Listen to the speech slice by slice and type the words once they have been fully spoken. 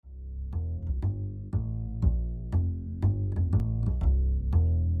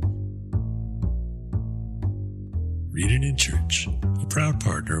Reading in Church, a proud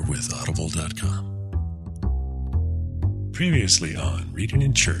partner with Audible.com. Previously on Reading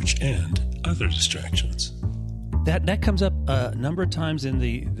in Church and Other Distractions. That comes up a number of times in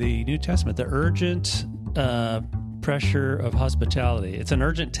the New Testament, the urgent pressure of hospitality. It's an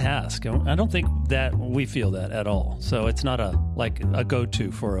urgent task. I don't think that we feel that at all. So it's not a go-to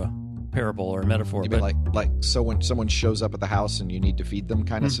for a parable or a metaphor. You mean like so when someone shows up at the house and you need to feed them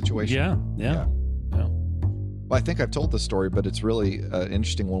kind of situation? Yeah. Well, I think I've told this story, but it's really an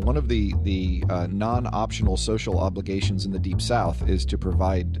interesting one. One of the non-optional social obligations in the Deep South is to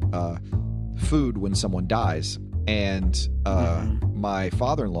provide food when someone dies. And my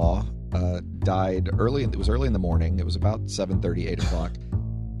father-in-law died early. It was early in the morning. It was about 7:30, 8 o'clock.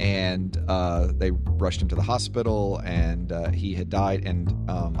 And they rushed him to the hospital, and he had died. And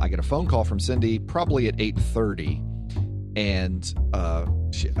I get a phone call from Cindy probably at 8:30. And I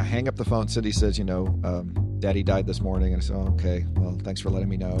hang up the phone. Cindy says, Daddy died this morning. And I said, oh, okay, well, thanks for letting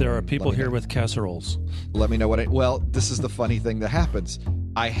me know. There are people here with casseroles. Let me know well, this is the funny thing that happens.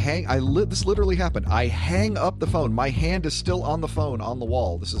 This literally happened. I hang up the phone. My hand is still on the phone on the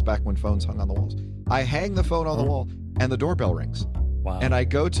wall. This is back when phones hung on the walls. I hang the phone on the wall, and the doorbell rings. Wow. And I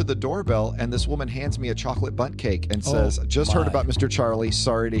go to the doorbell, and this woman hands me a chocolate bundt cake and says, just heard about Mr. Charlie.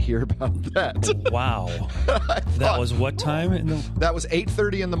 Sorry to hear about that. Wow. That was what time? That was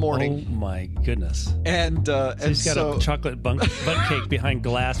 8:30 in the morning. Oh, my goodness. And she's got a chocolate bundt cake behind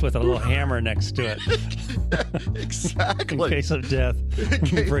glass with a little hammer next to it. Exactly. In case of death.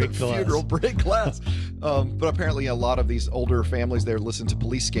 Break glass. Funeral, break glass. But apparently a lot of these older families there listen to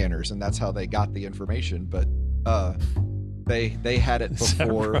police scanners, and that's how they got the information. But They had it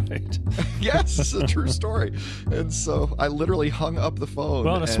before. Is that right? Yes, it's a true story. And so I literally hung up the phone.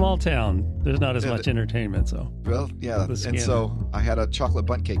 Well, in a small town, there's not as much entertainment, so. Well, yeah. And so I had a chocolate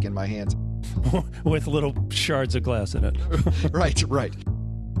bundt cake in my hands. With little shards of glass in it. Right.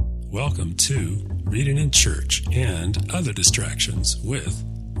 Welcome to Reading in Church and Other Distractions with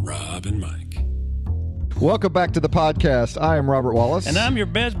Rob and Mike. Welcome back to the podcast. I am Robert Wallace. And I'm your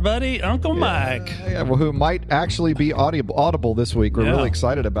best buddy, Uncle Mike. Who might actually be audible this week. We're really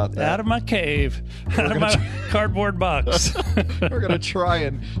excited about that. Out of my cave. Out of my cardboard box. We're going to try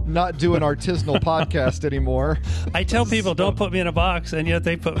and not do an artisanal podcast anymore. I tell people, don't put me in a box, and yet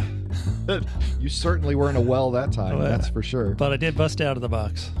they put... You certainly weren't a well that time, that's for sure. But I did bust out of the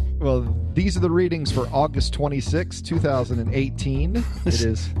box. Well, these are the readings for August 26, 2018.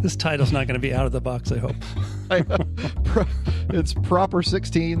 This title's not going to be out of the box, I hope. It's Proper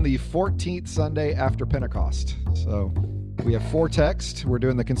 16, the 14th Sunday after Pentecost. So we have 4 texts. We're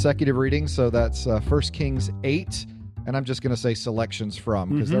doing the consecutive readings, so that's 1 Kings 8, and I'm just going to say selections from,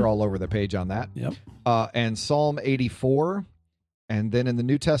 because they're all over the page on that. Yep. And Psalm 84, and then in the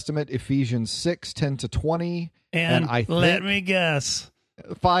New Testament, Ephesians 6, 10 to 20. And let me guess.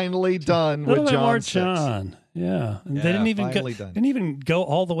 Finally done with John 6. John. Yeah. And they didn't even go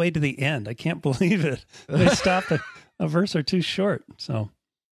all the way to the end. I can't believe it. They stopped a verse or two short. So,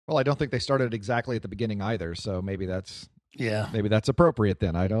 well, I don't think they started exactly at the beginning either, so maybe that's appropriate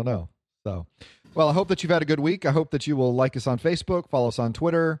then. I don't know. So, well, I hope that you've had a good week. I hope that you will like us on Facebook, follow us on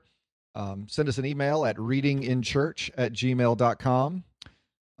Twitter, send us an email at readinginchurch@gmail.com.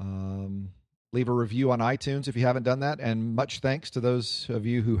 Leave a review on iTunes if you haven't done that, and much thanks to those of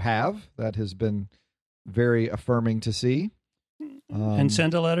you who have. That has been very affirming to see. And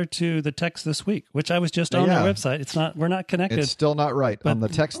send a letter to the text this week, which I was just on their website. We're not connected. It's still not right on the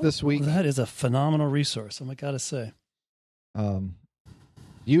text this week. That is a phenomenal resource, I got to say.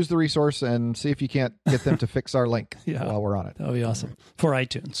 Use the resource and see if you can't get them to fix our link while we're on it. That would be awesome. For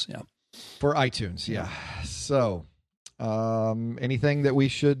iTunes, yeah. For iTunes, yeah. So, anything that we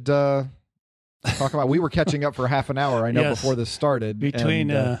should... talk about. We were catching up for half an hour, I know, before this started. Between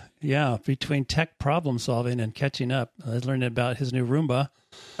tech problem solving and catching up, I learned about his new Roomba.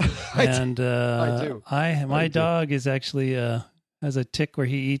 I do. My dog is actually has a tick where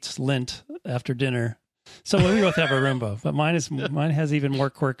he eats lint after dinner. So we both have a Roomba, but mine has even more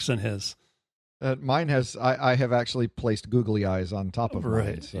quirks than his. Mine has. I have actually placed googly eyes on top of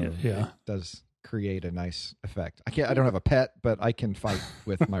mine, so it does create a nice effect. I don't have a pet, but I can fight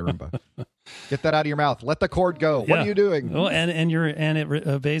with my Roomba. Get that out of your mouth. Let the cord go. What are you doing? Well, and it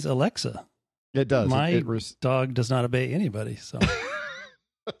obeys Alexa. It does. My dog does not obey anybody. So,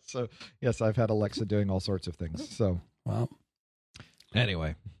 so yes, I've had Alexa doing all sorts of things. So, wow.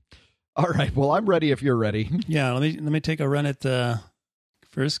 Anyway, all right. Well, I'm ready if you're ready. Yeah. Let me take a run at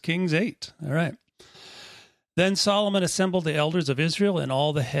 1 Kings 8. All right. Then Solomon assembled the elders of Israel and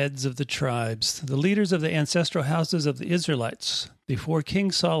all the heads of the tribes, the leaders of the ancestral houses of the Israelites, before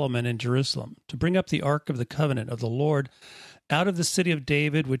King Solomon in Jerusalem, to bring up the ark of the covenant of the Lord out of the city of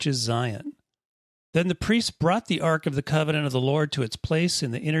David, which is Zion. Then the priests brought the ark of the covenant of the Lord to its place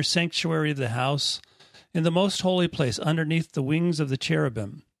in the inner sanctuary of the house, in the most holy place, underneath the wings of the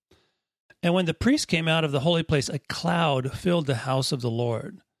cherubim. And when the priests came out of the holy place, a cloud filled the house of the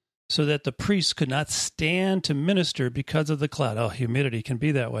Lord, so that the priests could not stand to minister because of the cloud. Oh, humidity can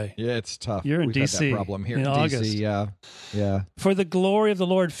be that way. Yeah, it's tough. You're in We've D.C. had that problem here in in August. D.C. Yeah. For the glory of the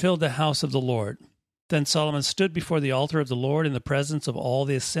Lord filled the house of the Lord. Then Solomon stood before the altar of the Lord in the presence of all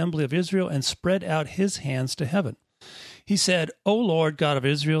the assembly of Israel and spread out his hands to heaven. He said, O Lord God of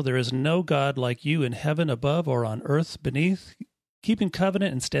Israel, there is no God like you in heaven above or on earth beneath, keeping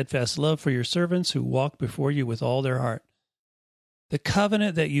covenant and steadfast love for your servants who walk before you with all their heart. The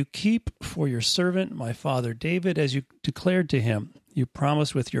covenant that you keep for your servant, my father David, as you declared to him, you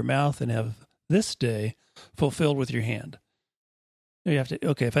promised with your mouth and have this day fulfilled with your hand. You have to,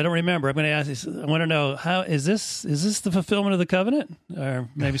 okay, if I don't remember, I'm going to ask you, I want to know, how is this the fulfillment of the covenant? Or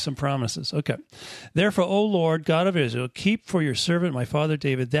maybe some promises. Okay. Therefore, O Lord, God of Israel, keep for your servant, my father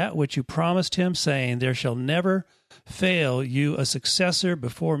David, that which you promised him, saying, there shall never fail you a successor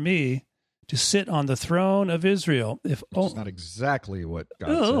before me to sit on the throne of Israel. It's not exactly what God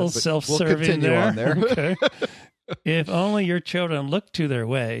said. A little self-serving we'll continue there. on there. Okay. If only your children look to their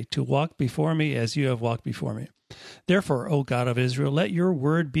way to walk before me as you have walked before me. Therefore, O God of Israel, let your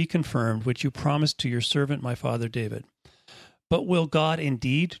word be confirmed, which you promised to your servant, my father David. But will God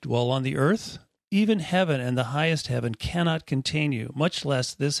indeed dwell on the earth? Even heaven and the highest heaven cannot contain you, much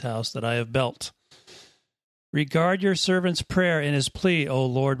less this house that I have built. Regard your servant's prayer and his plea, O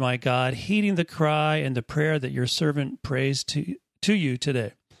Lord my God, heeding the cry and the prayer that your servant prays to you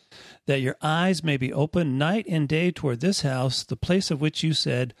today, that your eyes may be open night and day toward this house, the place of which you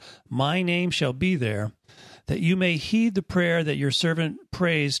said, my name shall be there, that you may heed the prayer that your servant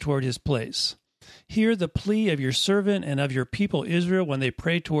prays toward his place. Hear the plea of your servant and of your people Israel when they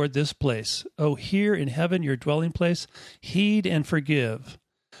pray toward this place. O hear in heaven your dwelling place, heed and forgive.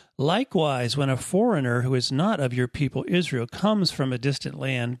 Likewise, when a foreigner who is not of your people Israel comes from a distant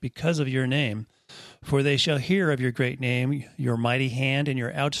land because of your name, for they shall hear of your great name, your mighty hand, and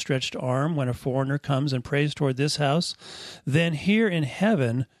your outstretched arm, when a foreigner comes and prays toward this house, then hear in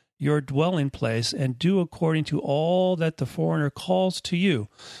heaven your dwelling place, and do according to all that the foreigner calls to you,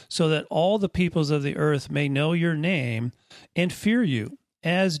 so that all the peoples of the earth may know your name and fear you,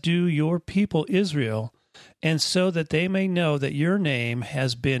 as do your people Israel, and so that they may know that your name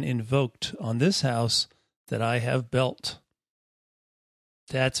has been invoked on this house that I have built.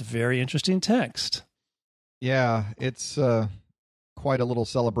 That's a very interesting text. Yeah, it's quite a little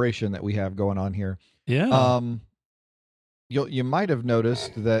celebration that we have going on here. Yeah. You might have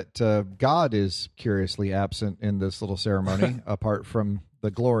noticed that God is curiously absent in this little ceremony, apart from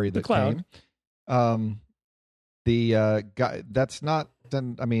the glory that cloud came. God, that's not.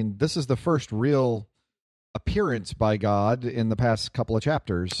 I mean, this is the first real appearance by God in the past couple of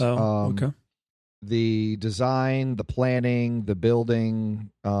chapters. Okay. The design, the planning, the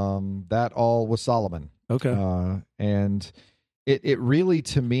building, that all was Solomon. Okay. And it really,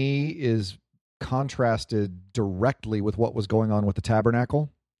 to me, is contrasted directly with what was going on with the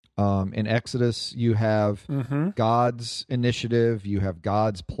tabernacle. In Exodus, you have God's initiative, you have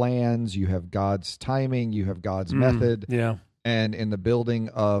God's plans, you have God's timing, you have God's method. Yeah. And in the building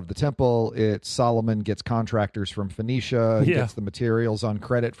of the temple, it's Solomon gets contractors from Phoenicia, gets the materials on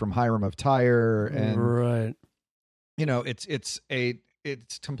credit from Hiram of Tyre, and right. You know, it's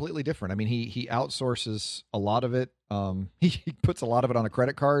completely different. I mean, he outsources a lot of it. He puts a lot of it on a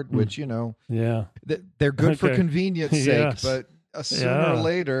credit card, which, you know, they're good for convenience sake, but sooner or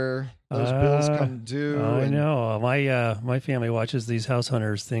later those bills come due. I know. My family watches these House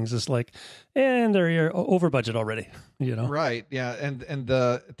Hunters things. It's like, and they're over budget already, you know? Right. Yeah. And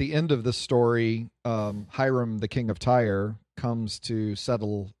at the end of the story, Hiram, the king of Tyre, comes to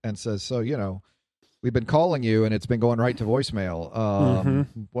settle and says, so, you know, we've been calling you and it's been going right to voicemail.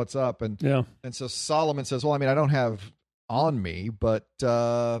 What's up? And so Solomon says, well, I mean, I don't have on me, but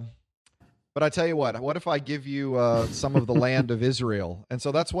I tell you what if I give you some of the land of Israel? And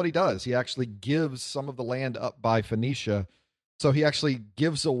so that's what he does. He actually gives some of the land up by Phoenicia. So he actually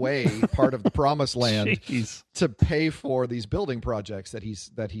gives away part of the promised land to pay for these building projects that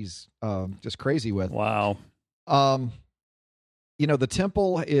he's just crazy with. Wow. You know, the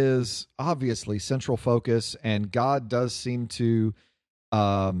temple is obviously central focus, and God does seem to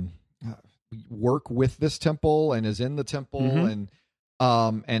work with this temple and is in the temple,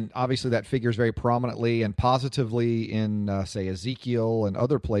 and obviously that figures very prominently and positively in, say, Ezekiel and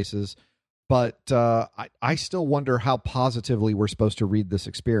other places. But I still wonder how positively we're supposed to read this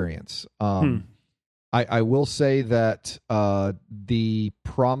experience. I will say that the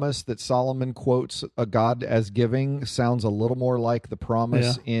promise that Solomon quotes a God as giving sounds a little more like the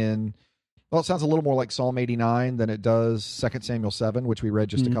promise it sounds a little more like Psalm 89 than it does 2 Samuel 7, which we read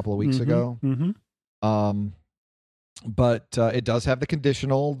just a couple of weeks ago. But it does have the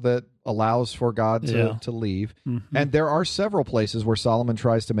conditional that allows for God to leave. And there are several places where Solomon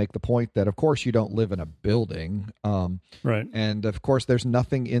tries to make the point that, of course, you don't live in a building. Right. And, of course, there's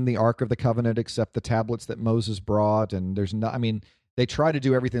nothing in the Ark of the Covenant except the tablets that Moses brought. And there's not, I mean, they try to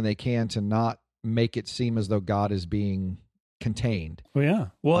do everything they can to not make it seem as though God is being contained. Well, yeah.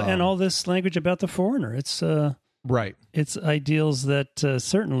 Well, and all this language about the foreigner, it's right. It's ideals that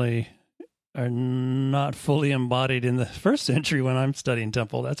certainly are not fully embodied in the first century when I'm studying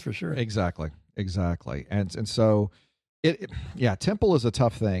temple. That's for sure. Exactly. And so temple is a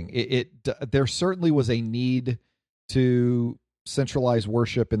tough thing. There certainly was a need to centralize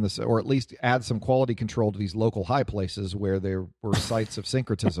worship in this, or at least add some quality control to these local high places where there were sites of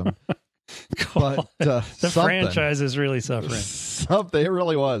syncretism. But the franchise is really suffering. Something. It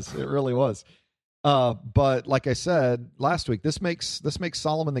really was. But like I said last week, this makes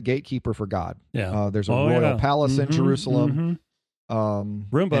Solomon the gatekeeper for God. Yeah. There's a royal palace in Jerusalem.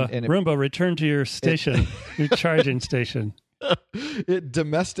 Roomba, return to your station, your charging station. It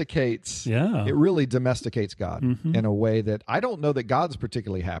domesticates. Yeah. It really domesticates God in a way that I don't know that God's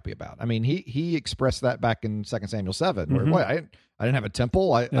particularly happy about. I mean, he expressed that back in 2 Samuel 7, where I didn't have a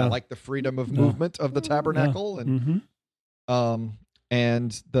temple. I like the freedom of movement of the tabernacle, and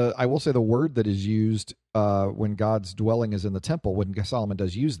I will say the word that is used when God's dwelling is in the temple, when Solomon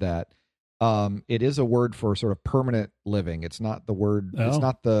does use that, it is a word for sort of permanent living. It's not the word. It's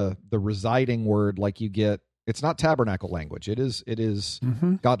not the residing word like you get. It's not tabernacle language. It is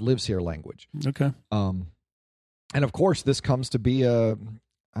God lives here language. Okay. And of course, this comes to be a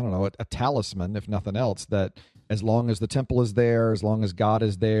talisman, if nothing else, that as long as the temple is there, as long as God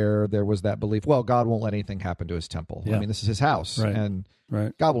is there, there was that belief, well, God won't let anything happen to his temple. Yeah. I mean, this is his house, and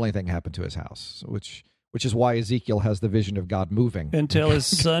God won't let anything happen to his house, which is why Ezekiel has the vision of God moving. Until his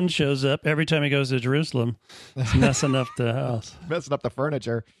son shows up every time he goes to Jerusalem. It's messing up the house. Messing up the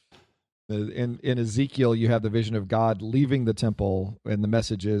furniture. In Ezekiel, you have the vision of God leaving the temple, and the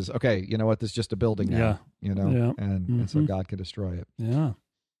message is, okay, you know what, this is just a building now, and so God can destroy it. Yeah.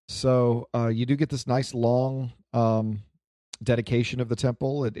 So you do get this nice long dedication of the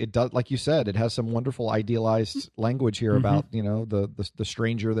temple. It does, like you said, it has some wonderful idealized language here about the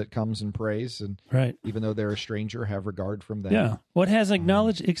stranger that comes and prays, and even though they're a stranger, have regard from them. Yeah, what has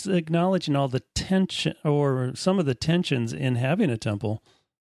acknowledging all the tension or some of the tensions in having a temple,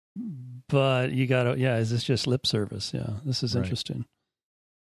 but you got to is this just lip service? Yeah, this is interesting.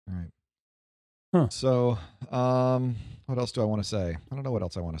 Right. Huh. So, what else do I want to say? I don't know what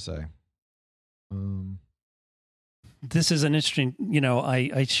else I want to say. This is an interesting,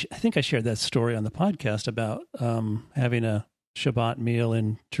 I think I shared that story on the podcast about having a Shabbat meal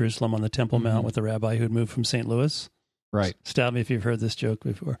in Jerusalem on the Temple Mount with a rabbi who'd moved from St. Louis. Right. Stop me if you've heard this joke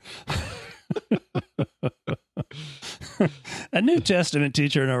before. A New Testament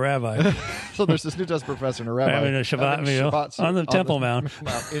teacher and a rabbi. So there's this New Testament professor and a rabbi having a Shabbat meal on the Temple Mount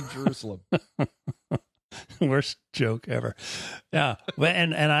in Jerusalem. Worst joke ever. Yeah.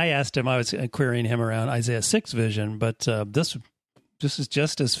 And I asked him, I was querying him around Isaiah 6 vision, but this is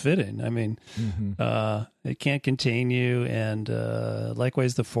just as fitting. I mean, it can't contain you. And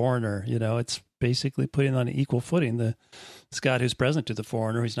likewise, the foreigner, it's basically putting on an equal footing this God who's present to the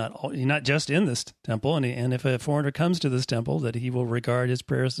foreigner. He's not just in this temple. And if a foreigner comes to this temple, that he will regard his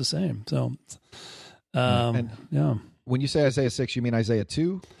prayers the same. So, When you say Isaiah 6, you mean Isaiah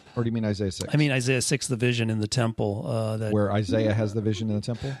 2? Or do you mean Isaiah 6? I mean Isaiah 6, the vision in the temple. Where Isaiah has the vision in the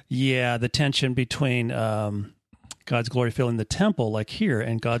temple? Yeah, the tension between God's glory filling the temple, like here,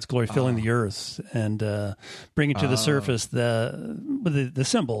 and God's glory filling the earth, and bringing to the surface the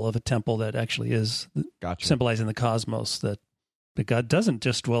symbol of a temple that actually is symbolizing the cosmos, that God doesn't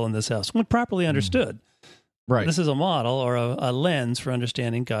just dwell in this house. When properly understood, right? This is a model or a lens for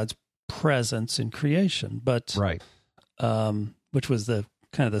understanding God's presence in creation, but which was the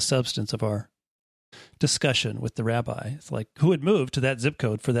kind of the substance of our discussion with the rabbi. It's like, who had moved to that zip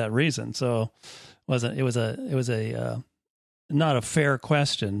code for that reason? So it was a not a fair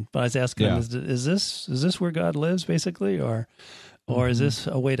question, but I was asking him, is this where God lives basically, or is this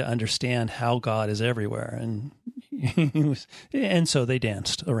a way to understand how God is everywhere? And so they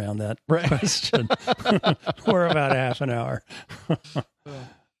danced around that question for about half an hour.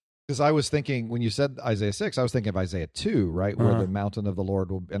 Because I was thinking, when you said Isaiah 6, I was thinking of Isaiah 2, right? Where the mountain of the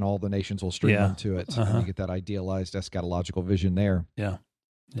Lord will, and all the nations will stream into it. And you get that idealized eschatological vision there. Yeah.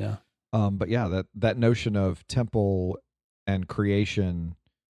 Yeah. But yeah, that notion of temple and creation,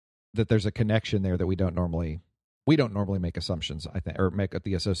 that there's a connection there that we don't normally make assumptions, I think, or make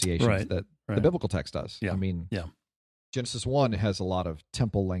the associations that the biblical text does. Yeah. I mean, yeah. Genesis 1 has a lot of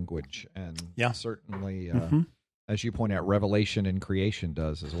temple language, and certainly, as you point out, Revelation and creation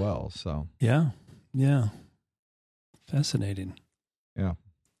does as well. So yeah, fascinating. Yeah.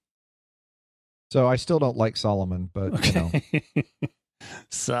 So I still don't like Solomon, but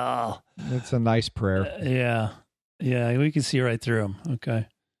Saul, it's a nice prayer. Yeah, we can see right through him. Okay.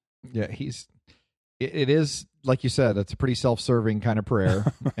 Yeah, it is, like you said, it's a pretty self-serving kind of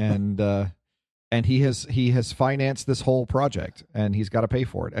prayer, and he has financed this whole project, and he's got to pay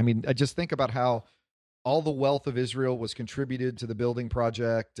for it. I mean, I just think about how all the wealth of Israel was contributed to the building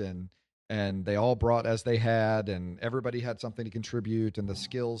project, and they all brought as they had, and everybody had something to contribute, and the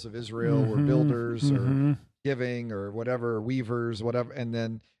skills of Israel were builders or giving or whatever, weavers, whatever, and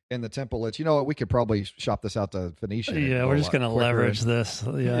then in the temple, it's, we could probably shop this out to Phoenicia. Yeah, we're just going to leverage this.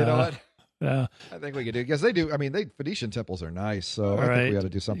 Yeah. You know what? Yeah, I think we could do, because they do. I mean, Phoenician temples are nice, so I think we ought to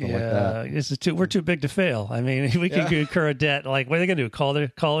do something like that. We're too big to fail. I mean, we can incur a debt. Like, what are they going to do?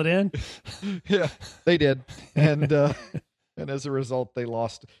 Call it in? Yeah, they did, and as a result, they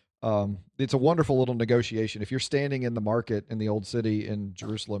lost. It's a wonderful little negotiation. If you're standing in the market in the old city in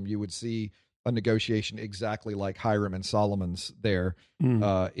Jerusalem, you would see a negotiation exactly like Hiram and Solomon's there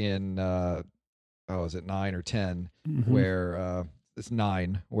in is it 9 or 10, where. It's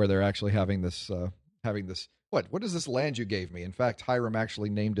 9, where they're actually having this. What is this land you gave me? In fact, Hiram actually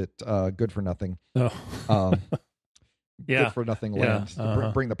named it "Good for Nothing." Oh, Good for nothing land.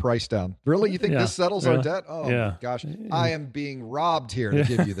 To bring the price down. Really, you think this settles our debt? Oh my gosh, I am being robbed here to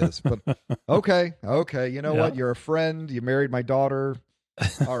give you this. But okay, you know what? You're a friend. You married my daughter.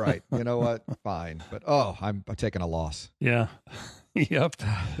 All right, you know what? Fine. But I'm taking a loss. Yeah. Yep.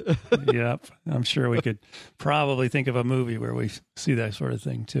 I'm sure we could probably think of a movie where we see that sort of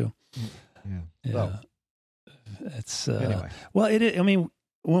thing too. Yeah. So, it's anyway. Well, it is, I mean,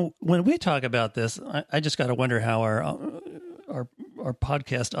 when we talk about this, I just got to wonder how our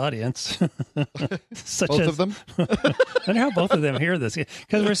podcast audience, both of them, I wonder how both of them hear this,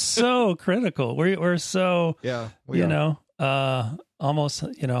 because we're so critical. We're so almost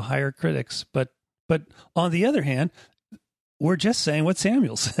higher critics, but on the other hand, we're just saying what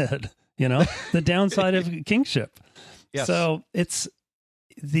Samuel said, the downside of kingship. Yes. So it's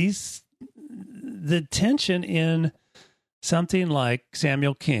the tension in something like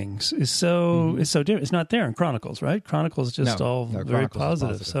Samuel Kings is so different. It's not there in Chronicles, right? Chronicles is just very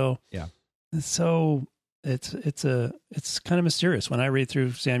positive. So so it's kind of mysterious when I read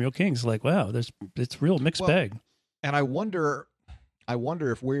through Samuel Kings. Like, wow, it's real mixed bag. And I wonder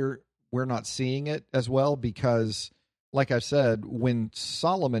if we're not seeing it as well, because, like I've said, when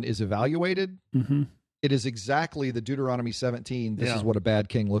Solomon is evaluated, it is exactly the Deuteronomy 17. This is what a bad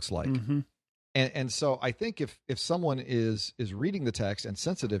king looks like. And so I think if someone is reading the text and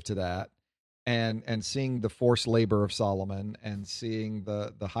sensitive to that, and seeing the forced labor of Solomon, and seeing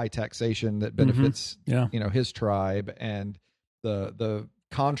the high taxation that benefits his tribe, and the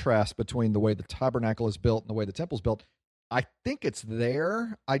contrast between the way the tabernacle is built and the way the temple is built, I think it's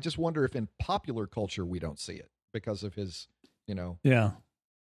there. I just wonder if in popular culture we don't see it because of his, I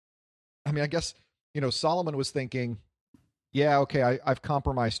mean, I guess, Solomon was thinking, I've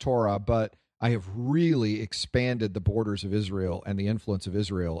compromised Torah, but I have really expanded the borders of Israel and the influence of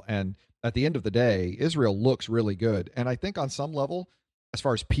Israel. And at the end of the day, Israel looks really good. And I think on some level, as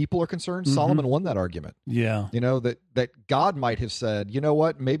far as people are concerned, Solomon won that argument. Yeah. That God might have said, you know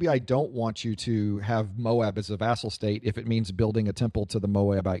what, maybe I don't want you to have Moab as a vassal state if it means building a temple to the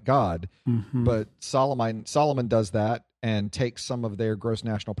Moabite God. But Solomon does that and takes some of their gross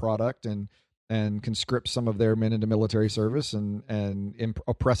national product and conscripts some of their men into military service and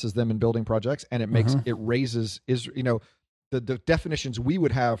oppresses them in building projects. And it raises Israel, the definitions we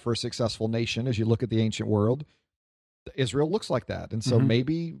would have for a successful nation as you look at the ancient world. Israel looks like that. And so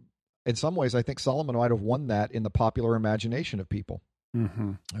maybe in some ways, I think Solomon might have won that in the popular imagination of people.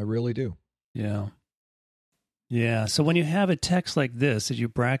 I really do. Yeah. Yeah. So when you have a text like this, as you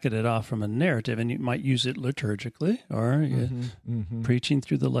bracket it off from a narrative, and you might use it liturgically or preaching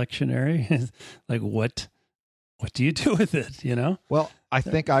through the lectionary, like what do you do with it? Well, I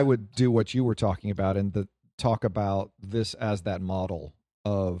think I would do what you were talking about, and talk about this as that model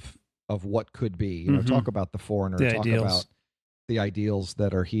of what could be, talk about the foreigner, talk ideals. about the ideals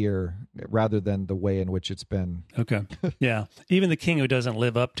that are here rather than the way in which it's been. Okay. Yeah. Even the king who doesn't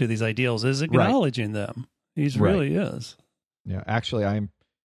live up to these ideals is acknowledging them. He's really is. Yeah. Actually, I'm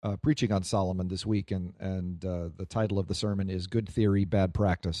preaching on Solomon this week, and the title of the sermon is "Good Theory, Bad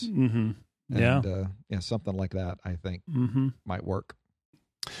Practice." Mm-hmm. Yeah. And, something like that, I think, might work.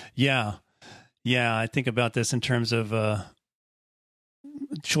 Yeah. Yeah. I think about this in terms of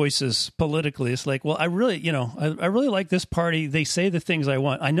choices politically. It's like, well, I really like this party. They say the things I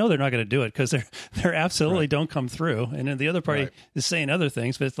want. I know they're not going to do it because they're absolutely don't come through. And then the other party is saying other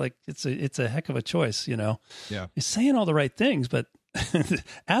things, but it's like, it's a heck of a choice, Yeah. It's saying all the right things, but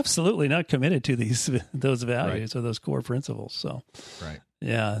absolutely not committed to those values or those core principles. So,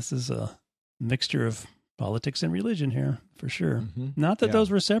 yeah, this is a mixture of politics and religion here for sure. Mm-hmm. Not that those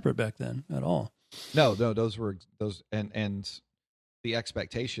were separate back then at all. No, those were those, and the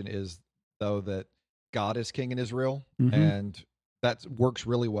expectation is though that God is king in Israel, and that works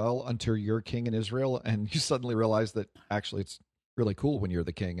really well until you're king in Israel, and you suddenly realize that actually it's really cool when you're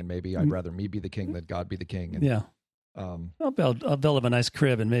the king, and maybe I'd rather me be the king than God be the king. And, I'll build him a nice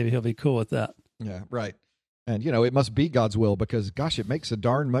crib, and maybe he'll be cool with that. Yeah, right. And it must be God's will because, gosh, it makes a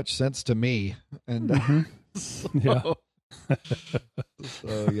darn much sense to me. And so,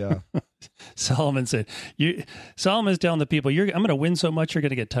 yeah. Solomon said, Solomon's telling the people, I'm going to win so much, you're going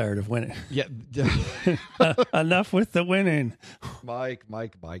to get tired of winning. Yeah. Enough with the winning. Mike.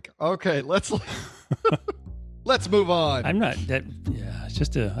 Okay, let's move on. I'm not that. Yeah, it's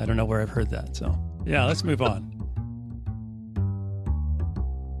just I don't know where I've heard that. So yeah, let's move on.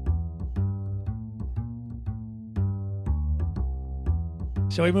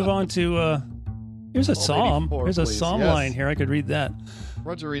 Shall we move on to, here's a psalm. There's a psalm line here. I could read that.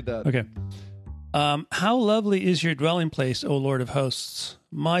 Why don't you read that? Okay. How lovely is your dwelling place, O Lord of hosts.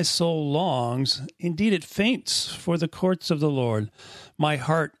 My soul longs, indeed it faints, for the courts of the Lord. My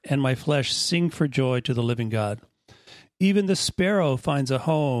heart and my flesh sing for joy to the living God. Even the sparrow finds a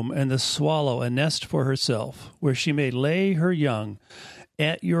home, and the swallow a nest for herself, where she may lay her young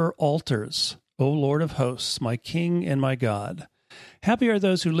at your altars, O Lord of hosts, my King and my God. Happy are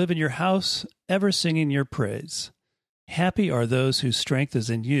those who live in your house, ever singing your praise. Happy are those whose strength is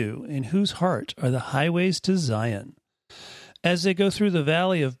in you, in whose heart are the highways to Zion. As they go through the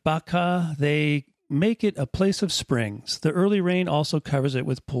valley of Baca, they make it a place of springs. The early rain also covers it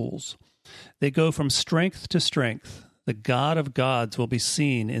with pools. They go from strength to strength. The God of gods will be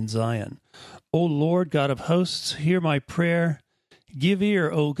seen in Zion. O Lord God of hosts, hear my prayer. Give ear,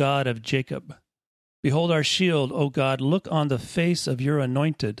 O God of Jacob. Behold our shield, O God, look on the face of your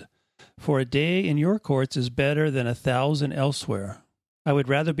anointed. For a day in your courts is better than 1,000 elsewhere. I would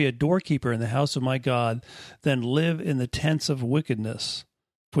rather be a doorkeeper in the house of my God than live in the tents of wickedness.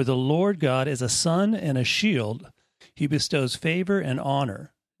 For the Lord God is a sun and a shield. He bestows favor and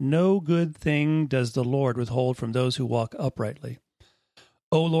honor. No good thing does the Lord withhold from those who walk uprightly.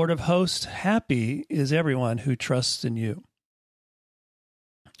 O Lord of hosts, happy is everyone who trusts in you.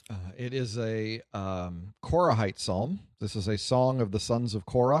 It is a Korahite psalm. This is a song of the sons of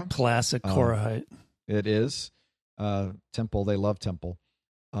Korah. Classic Korahite. It is. Temple, they love Temple.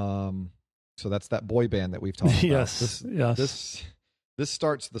 So that's that boy band that we've talked about. Yes. This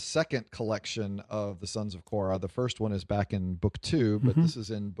starts the second collection of the sons of Korah. The first one is back in book 2, but this is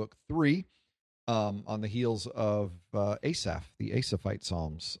in book 3, on the heels of Asaph, the Asaphite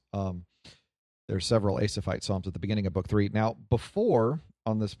psalms. There's several Asaphite psalms at the beginning of book 3. Now, before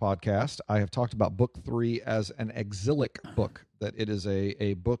on this podcast, I have talked about book 3 as an exilic book, that it is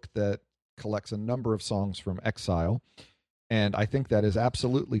a book that collects a number of songs from exile. And I think that is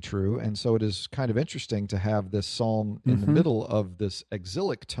absolutely true. And so it is kind of interesting to have this psalm in the middle of this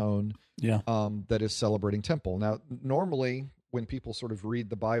exilic tone that is celebrating temple. Now, normally when people sort of read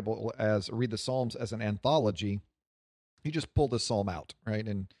the Psalms as an anthology, you just pull this psalm out, right?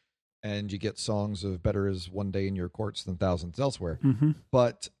 And you get songs of better is one day in your courts than thousands elsewhere.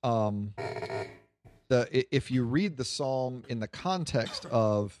 But if you read the psalm in the context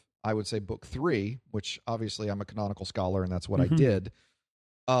of, I would say, book 3, which obviously I'm a canonical scholar and that's what I did,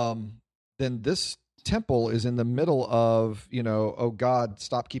 then this temple is in the middle of, oh God,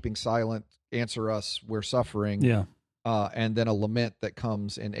 stop keeping silent, answer us, we're suffering. Yeah. And then a lament that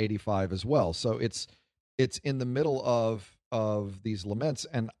comes in 85 as well. So it's in the middle of these laments,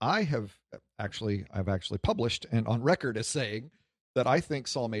 and I've actually published and on record as saying that I think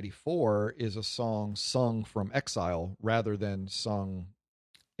Psalm 84 is a song sung from exile rather than sung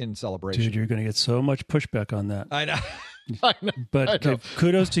in celebration. Dude, you're going to get so much pushback on that. I know. But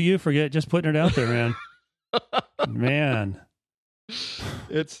kudos to you for just putting it out there, man. Man.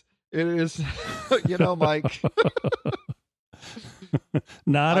 It is, Mike.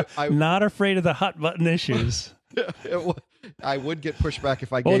 Not afraid of the hot button issues. I would get pushback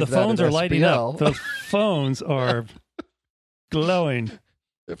if I gave Oh, the that phones an are lighting SPL. up. Those phones are glowing.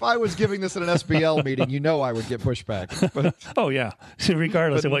 If I was giving this at an SBL meeting, I would get pushback. But Oh, yeah.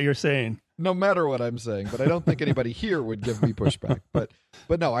 Regardless of what you're saying. no matter what I'm saying, but I don't think anybody here would give me pushback. But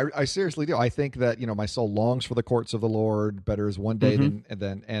no, I seriously do. I think that my soul longs for the courts of the Lord. Better is one day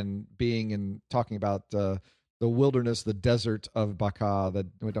than being and talking about the wilderness, the desert of Baca. That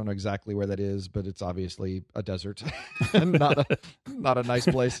we don't know exactly where that is, but it's obviously a desert and not a nice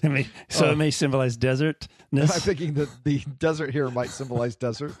place. It may symbolize desertness. I'm thinking that the desert here might symbolize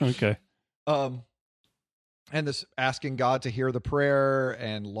desert. Okay. And this asking God to hear the prayer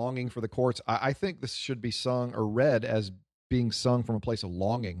and longing for the courts. I think this should be sung or read as being sung from a place of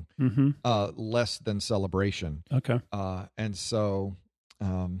longing, less than celebration. Okay. And so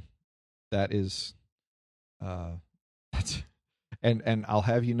that is, that's, and I'll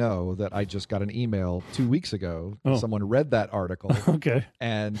have you know that I just got an email 2 weeks ago. Oh. Someone read that article Okay.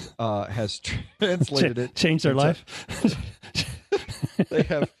 and has translated it. Changed their life.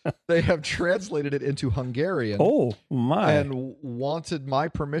 They have translated it into Hungarian. Oh, my. And wanted my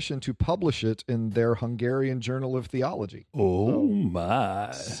permission to publish it in their Hungarian Journal of Theology. Oh,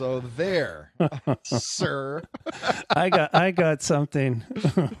 my. So there, sir. I got something.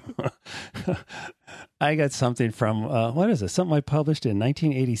 I got something from what is it? Something I published in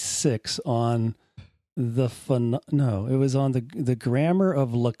 1986 on it was on the grammar of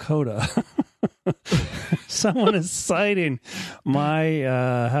Lakota. Someone is citing my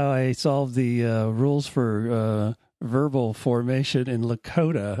how I solved the rules for verbal formation in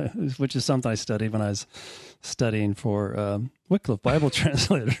Lakota, which is something I studied when I was studying for Wycliffe Bible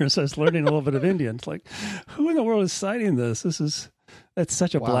translators. I was learning a little bit of Indian. It's like, who in the world is citing this? That's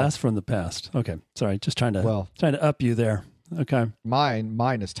such a blast from the past. Okay, sorry, just trying to up you there. Okay,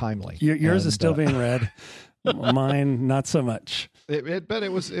 mine is timely. Yours is still being read. Mine, not so much. But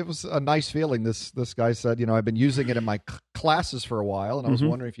it was a nice feeling. This guy said, I've been using it in my classes for a while, and I was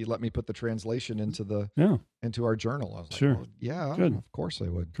wondering if you'd let me put the translation into our journal. I was sure. like, well, yeah, good. Of course I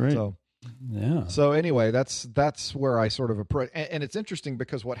would. Great. So, yeah. So anyway, that's where I sort of approach, and it's interesting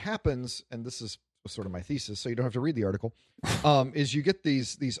because what happens, and this is sort of my thesis, so you don't have to read the article, is you get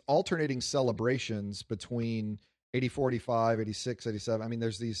these alternating celebrations between 84, 85, 86, 87. I mean,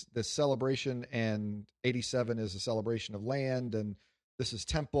 there's this celebration, and 87 is a celebration of land, and this is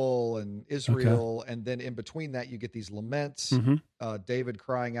temple and Israel. Okay. And then in between that, you get these laments, David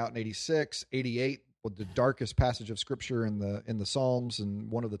crying out in 86, 88, with the darkest passage of scripture in the Psalms, and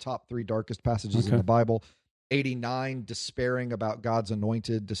one of the top 3 darkest passages in the Bible. 89, despairing about God's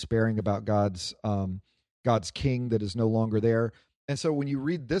anointed, despairing about God's king that is no longer there. And so when you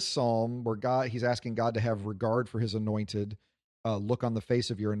read this psalm where he's asking God to have regard for his anointed, look on the face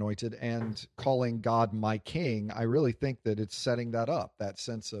of your anointed, and calling God my king, I really think that it's setting that up, that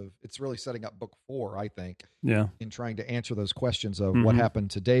sense of, it's really setting up book 4, I think, in trying to answer those questions of what happened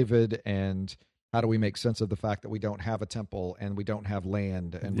to David, and how do we make sense of the fact that we don't have a temple, and we don't have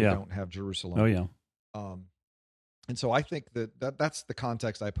land, and we don't have Jerusalem. Oh, yeah. And so I think that's the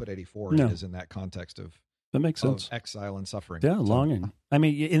context I put 84 in, is in that context of, that makes sense. Exile and suffering. Yeah, longing. I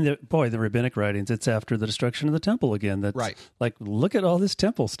mean, in the rabbinic writings, it's after the destruction of the temple again. That's right. Like, look at all this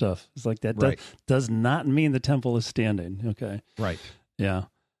temple stuff. It's like that does not mean the temple is standing. Okay. Right. Yeah.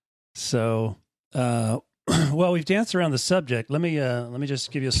 So, well, we've danced around the subject. Let me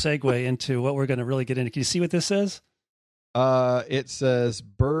just give you a segue into what we're going to really get into. Can you see what this says? It says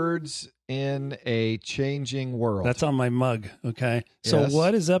birds in a changing world. That's on my mug. Okay. So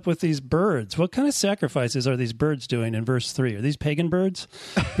what is up with these birds? What kind of sacrifices are these birds doing in verse 3? Are these pagan birds?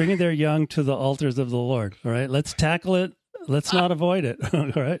 Bringing their young to the altars of the Lord. All right. Let's tackle it. Let's not avoid it.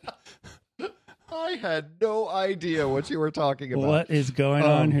 All right. I had no idea what you were talking about. What is going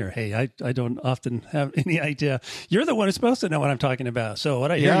on here? Hey, I don't often have any idea. You're the one who's supposed to know what I'm talking about. So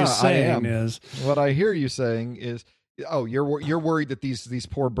what I hear you saying is... What I hear you saying is... Oh, you're worried that these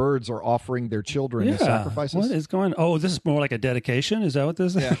poor birds are offering their children as sacrifices? What is going on? Oh, this is more like a dedication? Is that what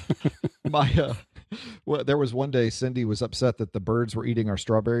this is? Yeah. Well, there was one day Cindy was upset that the birds were eating our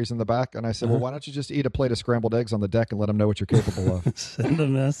strawberries in the back, and I said, well, why don't you just eat a plate of scrambled eggs on the deck and let them know what you're capable of? Send a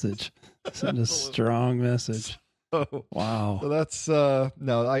message. Send a strong message. So, wow. So that's,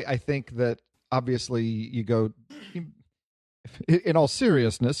 no, I think that obviously you go... In all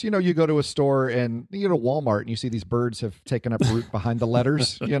seriousness, you go to a store and you go to Walmart and you see these birds have taken up root behind the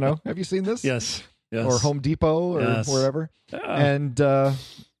letters, Have you seen this? Yes. Or Home Depot or wherever. Yeah. And,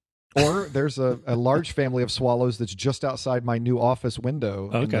 or there's a large family of swallows that's just outside my new office window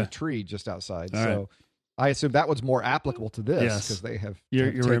in the tree just outside. All I assume that one's more applicable to this Yes. because they have.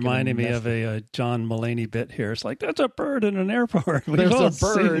 You're taken reminding me and of a John Mulaney bit here. It's like, that's a bird in an airport. There's a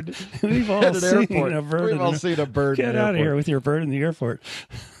bird We've all at an seen airport. a bird. We've all seen a bird. Get in an out of airport. here with your bird in the airport.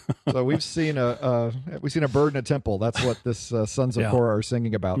 So we've seen a bird in a temple. That's what this Sons of Yeah. Korah are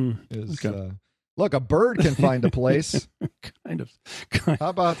singing about. Okay. Look, a bird can find a place. kind How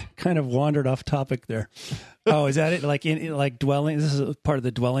about of wandered off topic there. Oh, is that it? Like dwelling? This is part of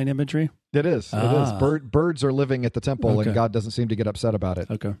the dwelling imagery. it is? It is. Birds are living at the temple, Okay. and God doesn't seem to get upset about it.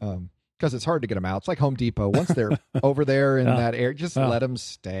 Okay. Because it's hard to get them out. It's like Home Depot. Once they're over there in Yeah. that area, just Yeah. let them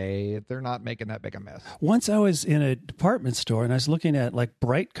stay. They're not making that big a mess. Once I was in a department store and I was looking at like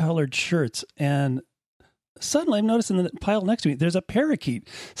bright colored shirts, and suddenly I'm noticing in the pile next to me, there's a parakeet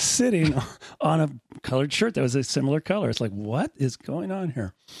sitting on a colored shirt that was a similar color. It's like, what is going on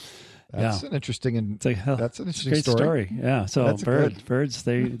here? That's an interesting and It's like, that's an interesting great story. Yeah. So That's birds,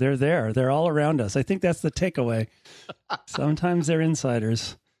 they're there. They're all around us. I think that's the takeaway. Sometimes they're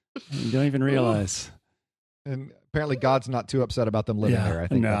insiders. You don't even realize. And apparently, God's not too upset about them living there. I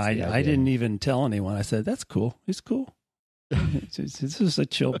think. No, that's the I idea. didn't even tell anyone. I said, that's cool. He's cool. This is a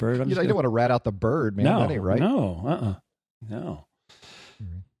chill bird. You don't want to rat out the bird, man. No, That ain't right. No.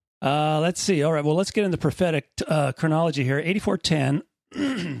 Let's see. All right. Well, let's get in the prophetic chronology here. 84:10.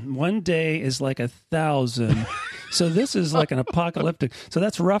 One day is like 1,000. So this is like an apocalyptic. So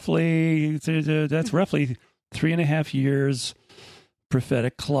that's roughly 3.5 years.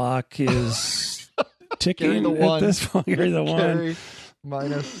 Prophetic clock is ticking Carry the at one. this point. Carry the one. Carry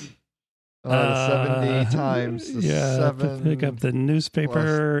minus the 70 times the 7. Pick up the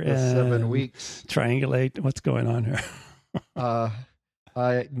newspaper plus the and 7 weeks. triangulate what's going on here. No.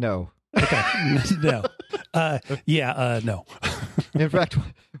 Okay. No. No. In fact,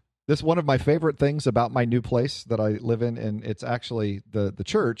 this one of my favorite things about my new place that I live in, and it's actually the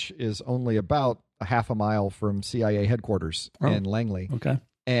church is only about a half a mile from CIA headquarters in Langley. Okay.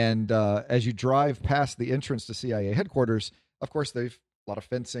 And as you drive past the entrance to CIA headquarters, of course, they've a lot of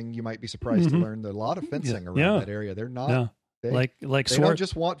fencing. You might be surprised to learn there's a lot of fencing around that area. They're not like they sword don't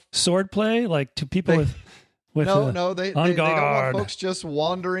just want swordplay, like to people with they on don't want guard. folks just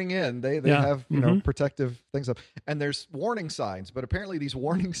wandering in. They have protective things up, and there's warning signs. But apparently, these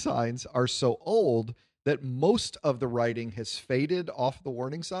warning signs are so old that most of the writing has faded off the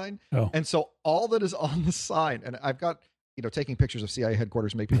warning sign, and so all that is on the sign. And I've got taking pictures of CIA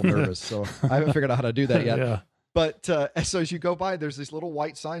headquarters make people nervous, so I haven't figured out how to do that yet. Yeah. But so as you go by, there's these little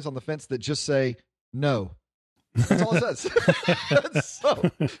white signs on the fence that just say no. That's all it says.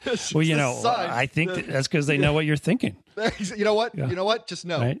 Well, I think that's because they know what you're thinking. You know what? Yeah. You know what? Just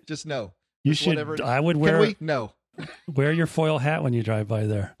know. Right? Just know. You Just should. whatever. I would Can we? No. wear your foil hat when you drive by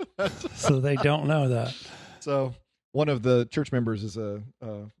there, so they don't know that. So one of the church members is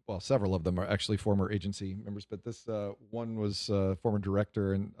several of them are actually former agency members, but this one was former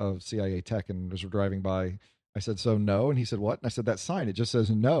director of CIA Tech, and was driving by. I said, so no? And he said, what? And I said, that sign, it just says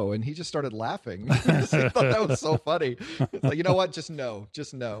no. And he just started laughing. I thought that was so funny. It's like, you know what? Just no.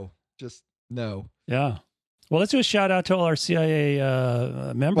 Just no. Just no. Yeah. Well, let's do a shout out to all our CIA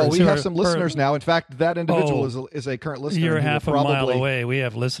members. Well, we have some listeners now. In fact, that individual is a current listener. You're half a mile away. We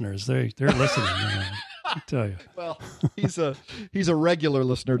have listeners. They're listening. I tell you. Well, he's a regular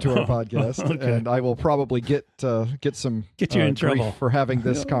listener to our podcast, Okay. and I will probably get you in trouble for having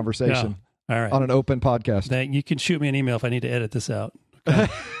this conversation. Yeah. All right. On an open podcast. You can shoot me an email if I need to edit this out. Okay.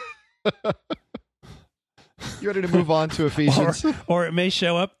 You ready to move on to Ephesians? or it may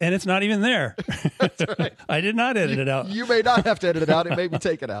show up and it's not even there. That's right. I did not edit it out. You may not have to edit it out. It may be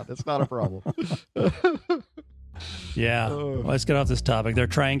taken out. It's not a problem. Yeah. Well, let's get off this topic. They're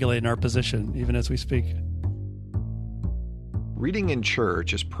triangulating our position even as we speak. Reading in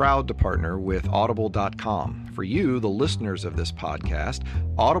Church is proud to partner with Audible.com. For you, the listeners of this podcast,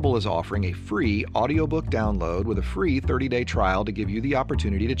 Audible is offering a free audiobook download with a free 30-day trial to give you the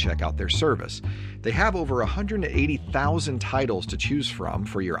opportunity to check out their service. They have over 180,000 titles to choose from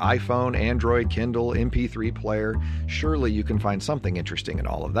for your iPhone, Android, Kindle, MP3 player. Surely you can find something interesting in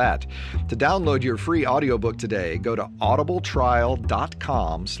all of that. To download your free audiobook today, go to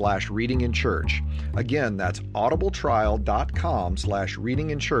audibletrial.com/readinginchurch. Again, that's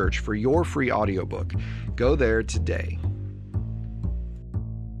audibletrial.com/readinginchurch for your free audiobook. Go there today.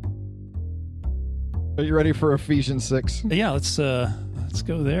 Are you ready for Ephesians 6? Yeah, let's go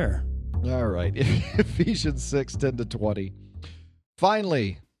there. All right. Ephesians 6, 10-20.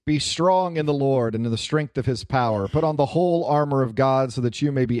 Finally, be strong in the Lord and in the strength of his power. Put on the whole armor of God so that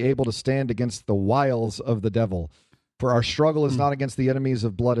you may be able to stand against the wiles of the devil. For our struggle is not against the enemies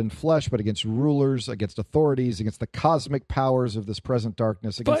of blood and flesh, but against rulers, against authorities, against the cosmic powers of this present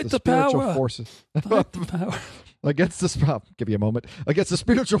darkness, against the spiritual forces. Fight the power. Against the give you a moment. Against the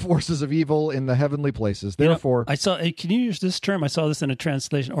spiritual forces of evil in the heavenly places. Therefore, I saw. Can you use this term? I saw this in a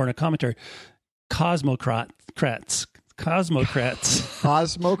translation or in a commentary. Cosmocrats.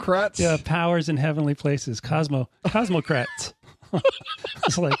 Cosmocrats. Yeah, powers in heavenly places. Cosmocrats.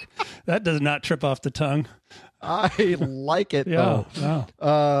 It's like that does not trip off the tongue. I like it, though.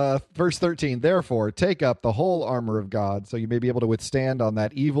 Wow. Verse 13, therefore, take up the whole armor of God, so you may be able to withstand on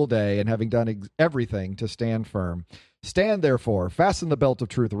that evil day, and having done everything, to stand firm. Stand, therefore, fasten the belt of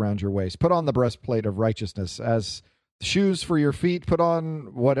truth around your waist, put on the breastplate of righteousness, as shoes for your feet, put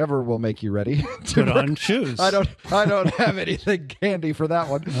on whatever will make you ready. Put on shoes. I don't have anything handy for that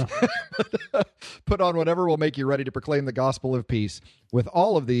one. Put on whatever will make you ready to proclaim the gospel of peace. With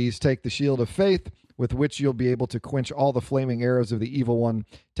all of these, take the shield of faith, with which you'll be able to quench all the flaming arrows of the evil one.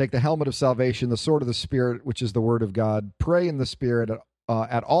 Take the helmet of salvation, the sword of the Spirit, which is the word of God. Pray in the Spirit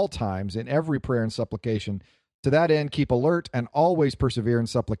at all times, in every prayer and supplication. To that end, keep alert and always persevere in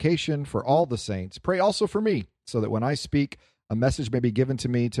supplication for all the saints. Pray also for me, so that when I speak, a message may be given to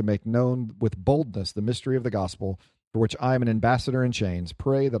me to make known with boldness the mystery of the gospel, for which I am an ambassador in chains.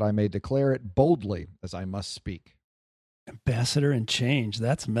 Pray that I may declare it boldly as I must speak. Ambassador in chains.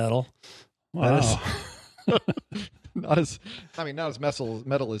 That's metal. Wow. Not as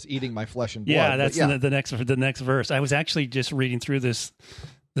metal as eating my flesh and blood. Yeah, that's the next verse. I was actually just reading through this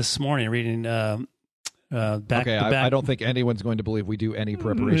morning, reading back. Okay, I don't think anyone's going to believe we do any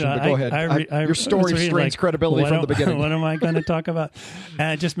preparation. But go ahead. Your story strains like, credibility from the beginning. What am I going to talk about? And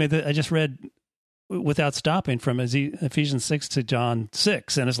I just read without stopping from Ephesians 6 to John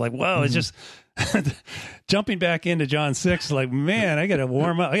 6, and it's like, whoa, it's just jumping back into John 6. Like, man, I got to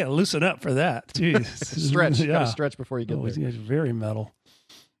warm up. I got to loosen up for that. Jeez, stretch. You got to stretch before you get there. It's very metal.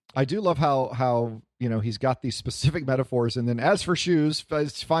 I do love how he's got these specific metaphors, and then as for shoes,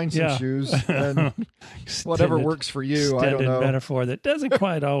 find some shoes and whatever works for you. I don't know. Metaphor that doesn't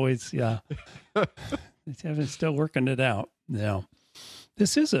quite always. Yeah, it's still working it out. Yeah,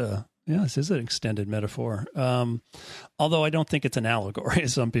 this is an extended metaphor. Although I don't think it's an allegory,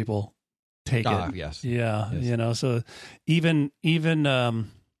 as some people take it. Yes. Yeah. Yes. So even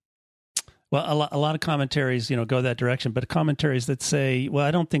well, a lot of commentaries, go that direction, but commentaries that say, well,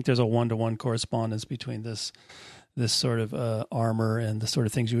 I don't think there's a one-to-one correspondence between this sort of armor and the sort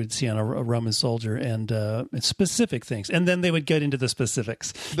of things you would see on a Roman soldier and specific things. And then they would get into the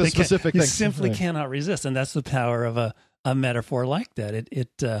specifics. You simply cannot resist. And that's the power of a metaphor like that.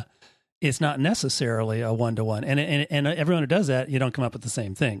 It's not necessarily a one-to-one. And everyone who does that, you don't come up with the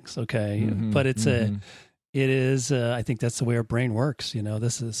same things. Okay. Mm-hmm, but it is, I think that's the way our brain works.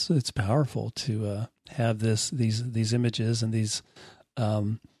 It's powerful to have these images and these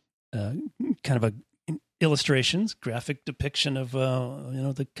kind of illustrations, graphic depiction of,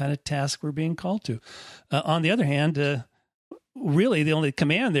 the kind of task we're being called to. On the other hand, really the only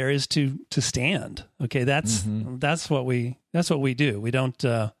command there is to stand. Okay. That's what we do. We don't,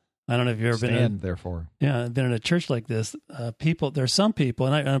 I don't know if you've ever been therefore. Yeah, I've been in a church like this. There's some people,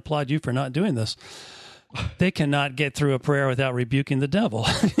 and I applaud you for not doing this. They cannot get through a prayer without rebuking the devil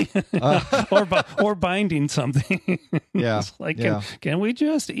or binding something. Yeah. It's like, can we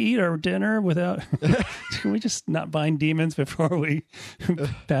just eat our dinner without, can we just not bind demons before we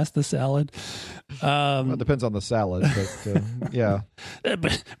pass the salad? Well, it depends on the salad, but yeah.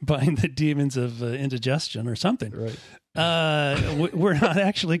 Bind the demons of indigestion or something. Right. We're not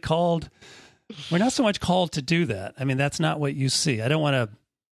actually called, we're not so much called to do that. I mean, that's not what you see. I don't want to,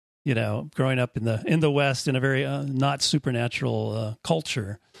 growing up in the West in a very not supernatural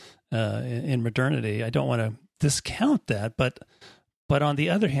culture in modernity, I don't want to discount that. But on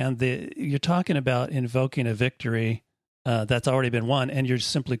the other hand, you're talking about invoking a victory that's already been won, and you're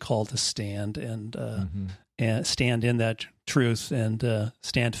simply called to stand and stand in that truth and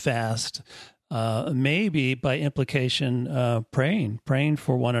stand fast. Maybe by implication, praying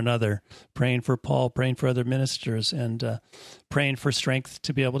for one another, praying for Paul, praying for other ministers, and praying for strength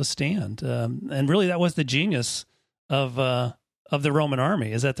to be able to stand. And really, that was the genius of the Roman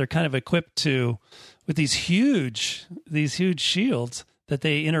army, is that they're kind of equipped with these huge shields that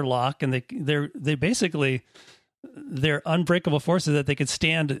they interlock, and they basically they're unbreakable forces that they could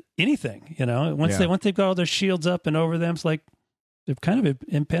stand anything. Once they've got all their shields up and over them, it's like they're kind of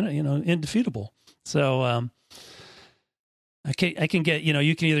indefeatable. So I can get,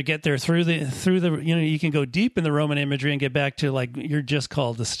 you can either get there through the you can go deep in the Roman imagery and get back to like you're just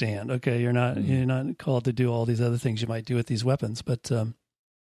called to stand. Okay, you're not called to do all these other things you might do with these weapons. But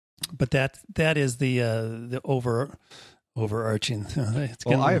But that is the overarching. It's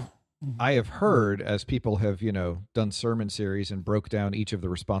Well, I have heard, as people have, done sermon series and broke down each of the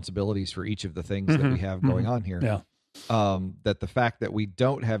responsibilities for each of the things that we have going on here. Yeah. That the fact that we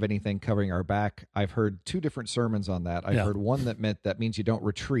don't have anything covering our back, I've heard 2 different sermons on that. I've heard one that means you don't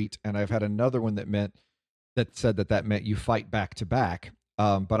retreat, and I've had another one that said that meant you fight back to back.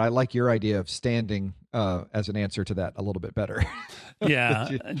 But I like your idea of standing as an answer to that a little bit better. Yeah,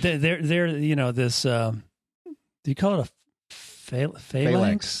 they're this. Do you call it a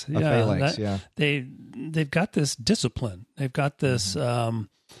phalanx? A phalanx, yeah. They've got this discipline. They've got this. You're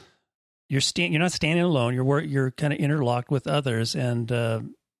not standing alone. You're kind of interlocked with others, and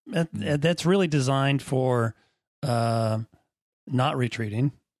that's really designed for not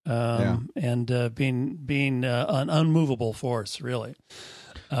retreating. And being an unmovable force, really.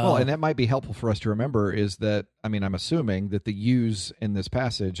 Well, and that might be helpful for us to remember is that, I'm assuming that the yous in this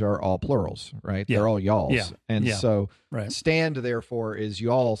passage are all plurals, right? Yeah. They're all y'alls. Yeah. And so right. stand, therefore, is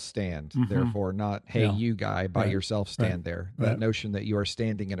y'all stand, therefore not, hey, you guy by yourself stand there. That notion that you are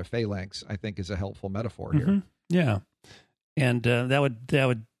standing in a phalanx, I think, is a helpful metaphor here. Yeah. And that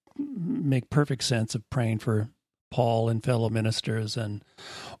would make perfect sense of praying for Paul and fellow ministers,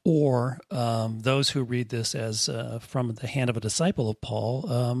 or those who read this as from the hand of a disciple of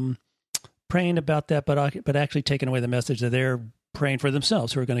Paul, praying about that, but actually taking away the message that they're praying for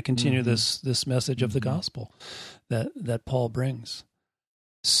themselves, who are going to continue this message of the gospel that Paul brings.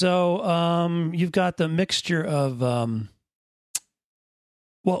 So you've got the mixture of. Well,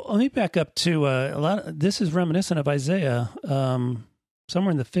 let me back up to this is reminiscent of Isaiah.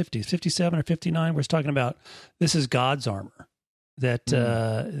 Somewhere in the 50s, 57 or 59, where it's talking about this is God's armor, that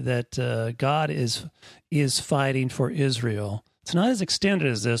God is fighting for Israel. It's not as extended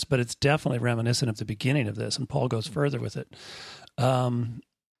as this, but it's definitely reminiscent of the beginning of this, and Paul goes further with it. So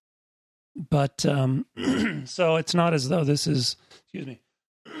it's not as though this is,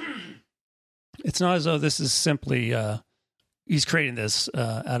 it's not as though this is simply he's creating this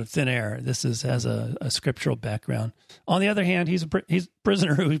out of thin air. This has a scriptural background. On the other hand, he's a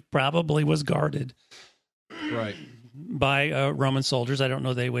prisoner who probably was guarded by Roman soldiers. I don't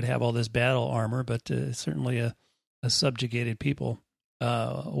know they would have all this battle armor, but certainly a subjugated people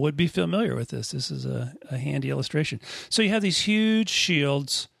would be familiar with this. This is a handy illustration. So you have these huge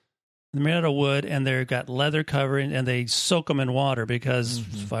shields made out of wood, and they've got leather covering, and they soak them in water because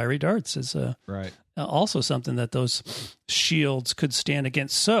fiery darts is also something that those shields could stand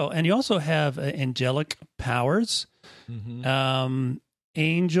against. So, and you also have angelic powers,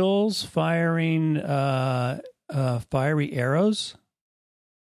 angels firing fiery arrows.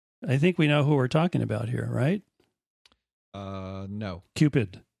 I think we know who we're talking about here, right? No.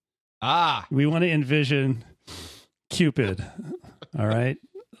 Cupid. We want to envision Cupid. All right.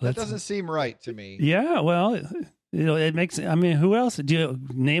 That doesn't seem right to me. Yeah, well, it makes. I mean, who else? Do you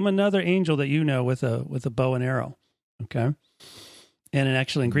name another angel that you know with a bow and arrow? Okay, and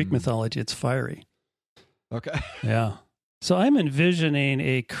actually in Greek mythology, it's fiery. Okay. Yeah. So I'm envisioning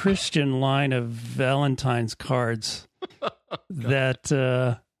a Christian line of Valentine's cards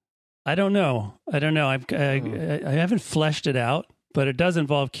that I don't know. I haven't fleshed it out, but it does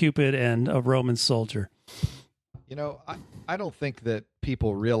involve Cupid and a Roman soldier. I don't think that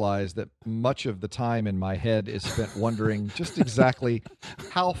people realize that much of the time in my head is spent wondering just exactly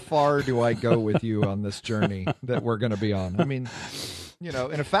how far do I go with you on this journey that we're going to be on. I mean, in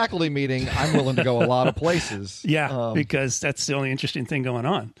a faculty meeting, I'm willing to go a lot of places. Yeah, because that's the only interesting thing going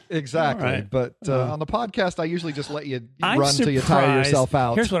on. Exactly. Right. But on the podcast, I usually just let you run till you tire yourself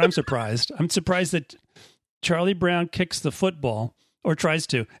out. Here's what I'm surprised. I'm surprised that Charlie Brown kicks the football. Or tries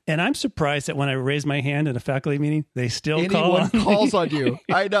to. And I'm surprised that when I raise my hand in a faculty meeting, they still calls on you.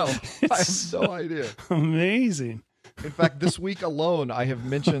 I know. I have no idea. Amazing. In fact, this week alone, I have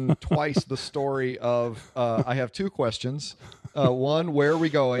mentioned twice the story of I have 2 questions. One, where are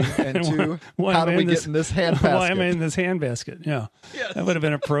we going? And 2, how do we get in this handbasket? Why am I in this handbasket? Yeah. Yes. That would have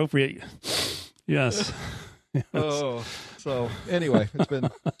been appropriate. Yes. Oh, so anyway, it's been.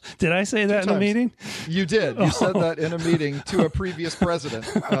 Did I say that in a meeting? You did. You said that in a meeting to a previous president.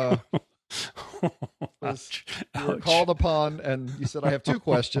 You were called upon, and you said, "I have 2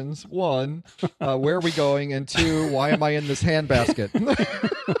 questions. 1, where are we going? And 2, why am I in this handbasket?"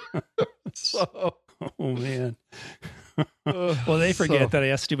 So, oh man. Well, they forget that I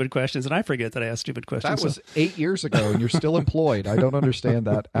ask stupid questions, and I forget that I ask stupid questions. That was 8 years ago, and you're still employed. I don't understand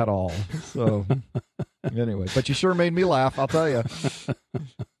that at all. So, anyway, but you sure made me laugh, I'll tell you.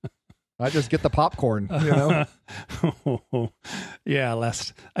 I just get the popcorn, Yeah,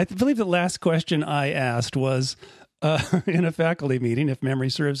 I believe the last question I asked was, in a faculty meeting, if memory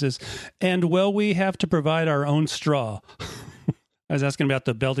serves, is, and will we have to provide our own straw? I was asking about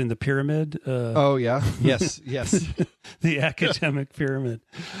the building the pyramid. Oh, yeah. Yes. The academic pyramid.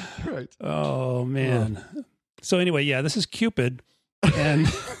 Right. Oh, man. So anyway, yeah, this is Cupid. And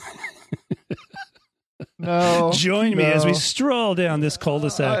no. Join me as we stroll down this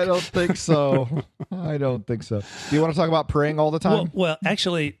cul-de-sac. I don't think so. Do you want to talk about praying all the time? Well,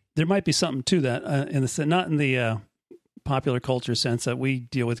 actually, there might be something to that in the not in the popular culture sense that we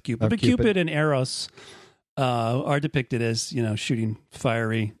deal with Cupid, but Cupid and Eros are depicted as shooting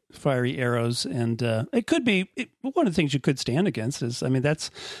fiery arrows, and it could be one of the things you could stand against is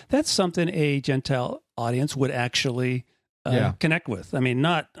that's something a Gentile audience would actually connect with.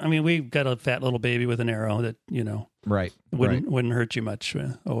 We've got a fat little baby with an arrow that wouldn't hurt you much,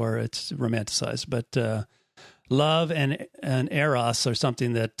 or it's romanticized, but. Love and eros are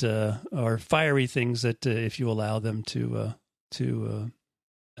something that are fiery things that if you allow them to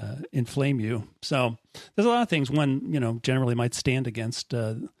inflame you. So there's a lot of things one generally might stand against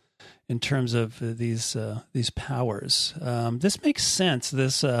in terms of these powers. This makes sense.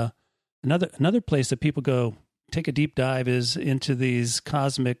 This another place that people go take a deep dive is into these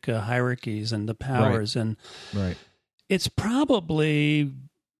cosmic hierarchies and the powers, and it's probably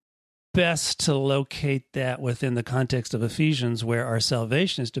best to locate that within the context of Ephesians, where our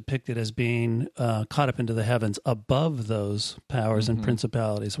salvation is depicted as being caught up into the heavens above those powers and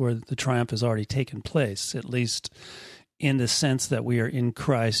principalities, where the triumph has already taken place, at least in the sense that we are in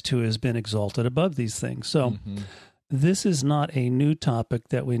Christ, who has been exalted above these things. So this is not a new topic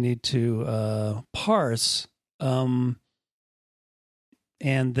that we need to parse, and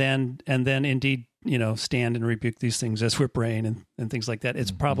then indeed stand and rebuke these things as we're praying and things like that. It's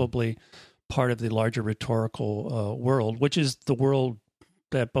probably part of the larger rhetorical world, which is the world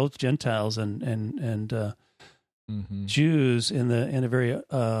that both Gentiles and Jews in a very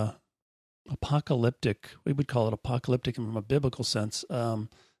apocalyptic, we would call it apocalyptic from a biblical sense.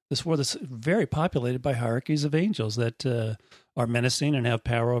 This world is very populated by hierarchies of angels that are menacing and have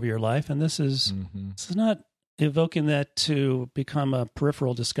power over your life. And this is not evoking that to become a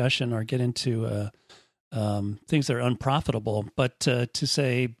peripheral discussion or get into things that are unprofitable, but to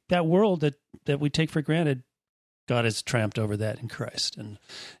say that world that we take for granted, God has triumphed over that in Christ,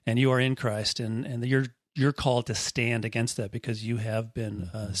 and you are in Christ, and you're called to stand against that because you have been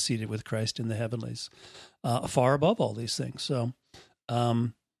seated with Christ in the heavenlies, far above all these things. So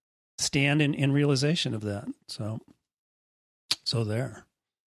stand in realization of that. So there.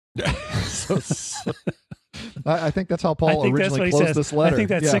 I think that's how Paul originally closed this letter. I think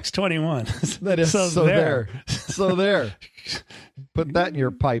that's 621. That is so there. So there. Put that in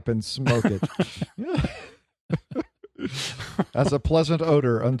your pipe and smoke it. As a pleasant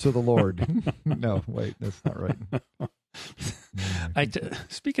odor unto the Lord. No, wait, that's not right.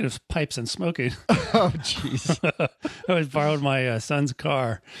 Speaking of pipes and smoking. Oh, jeez. I borrowed my son's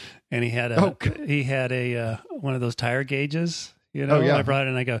car, and he had a one of those tire gauges. I brought it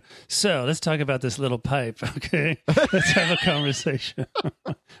and I go, so let's talk about this little pipe, okay? Let's have a conversation.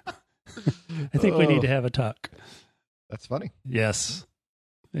 I think we need to have a talk. That's funny. Yes.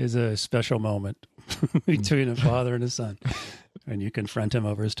 It's a special moment between a father and a son when you confront him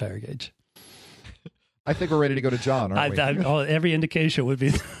over his tire gauge. I think we're ready to go to John, aren't we? Every indication would be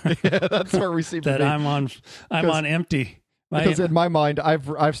that's where we seem to be. That I'm on empty. Because in my mind,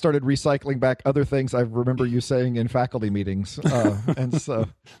 I've started recycling back other things I remember you saying in faculty meetings, and so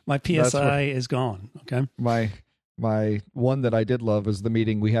my PSI is gone. Okay, my one that I did love is the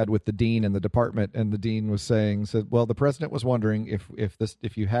meeting we had with the dean and the department, and the dean said, well, the president was wondering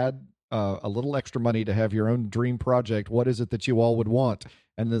if you had a little extra money to have your own dream project, what is it that you all would want?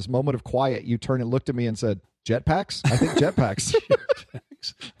 And in this moment of quiet, you turned and looked at me and said, jetpacks? I think jetpacks.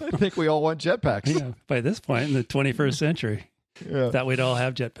 I think we all want jetpacks. Yeah, by this point in the 21st century, that we'd all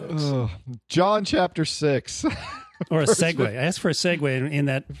have jetpacks. John chapter 6. Or a segue. I asked for a segue in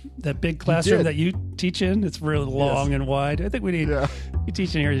that big classroom that you teach in. It's really long and wide. I think we need you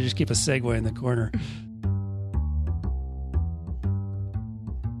teach in here to just keep a segue in the corner.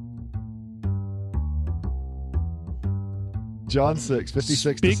 John 6,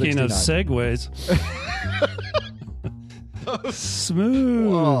 56 to 69. Speaking of segues.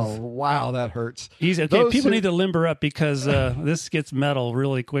 Smooth. Oh, wow, that hurts. Easy. Okay, people need to limber up because this gets metal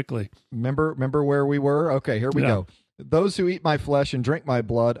really quickly. Remember where we were? Okay, here we go. Those who eat my flesh and drink my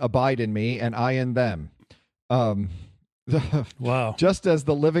blood abide in me, and I in them. Wow. Just as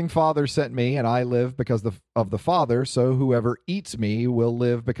the living Father sent me, and I live because of the Father, so whoever eats me will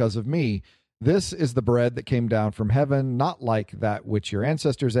live because of me. This is the bread that came down from heaven, not like that which your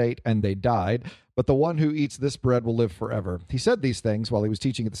ancestors ate, and they died, but the one who eats this bread will live forever. He said these things while he was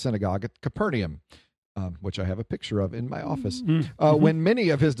teaching at the synagogue at Capernaum, which I have a picture of in my office. When many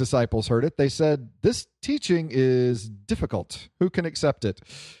of his disciples heard it, they said, "This teaching is difficult. Who can accept it?"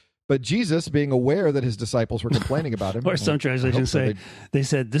 But Jesus, being aware that his disciples were complaining about him, or some translations say, they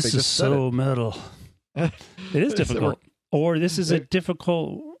said, "This is so metal." It is difficult. Or this is a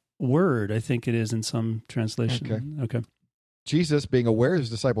difficult word, I think it is in some translation. Okay. Jesus, being aware his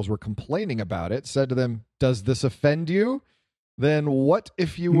disciples were complaining about it, said to them, "Does this offend you? Then what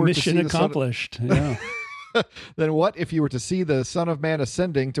if you were Mission to see accomplished. Yeah. Then what if you were to see the Son of Man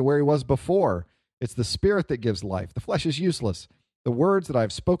ascending to where he was before? It's the Spirit that gives life. The flesh is useless. The words that I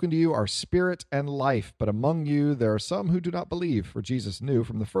have spoken to you are spirit and life, but among you there are some who do not believe." For Jesus knew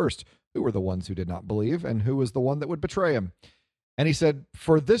from the first who were the ones who did not believe and who was the one that would betray him. And he said,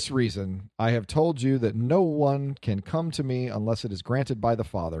 "For this reason I have told you that no one can come to me unless it is granted by the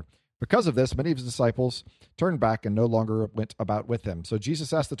Father." Because of this, many of his disciples turned back and no longer went about with him. So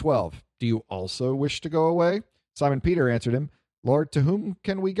Jesus asked the 12, "Do you also wish to go away?" Simon Peter answered him, "Lord, to whom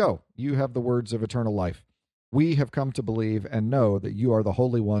can we go? You have the words of eternal life. We have come to believe and know that you are the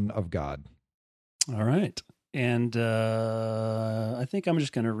Holy One of God." All right. And I think I'm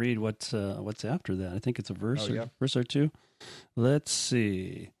just going to read what's after that. I think it's a verse or two. Let's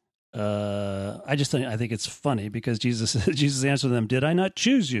see. I think it's funny because Jesus answered them, "Did I not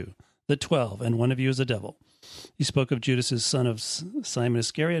choose you, the 12, and one of you is a devil?" He spoke of Judas, his son of Simon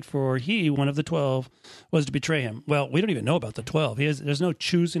Iscariot, for he, one of the 12, was to betray him. Well, we don't even know about the 12. There's no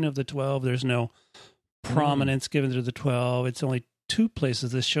choosing of the 12. There's no prominence given to the 12. It's only two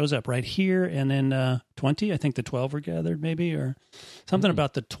places this shows up, right here and in 20. I think the 12 were gathered, maybe, or something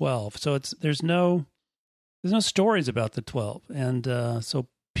about the 12. So there's no stories about the 12, and so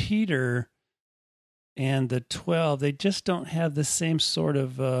Peter and the 12, they just don't have the same sort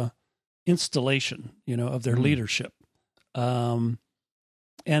of installation, of their leadership.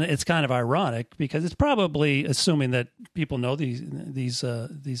 And it's kind of ironic because it's probably assuming that people know these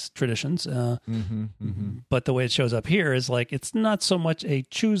traditions. But the way it shows up here is like it's not so much a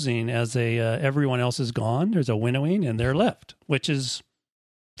choosing as everyone else is gone. There's a winnowing and they're left, which is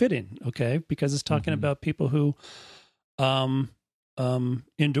fitting, okay, because it's talking about people who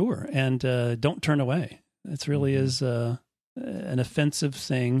endure and don't turn away. It really is an offensive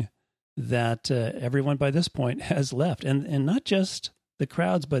thing that everyone by this point has left, and not just the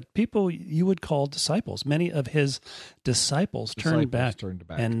crowds, but people you would call disciples. Many of his disciples turned back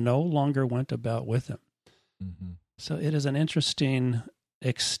and no longer went about with him. So it is an interesting,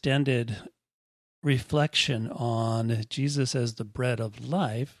 extended reflection on Jesus as the bread of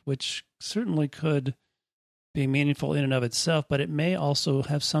life, which certainly could be meaningful in and of itself, but it may also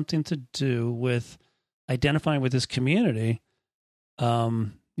have something to do with identifying with his community.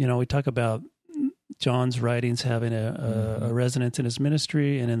 We talk about John's writings having a resonance in his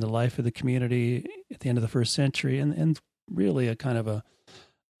ministry and in the life of the community at the end of the first century, and really a kind of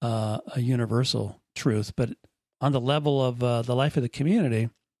a universal truth. But on the level of the life of the community,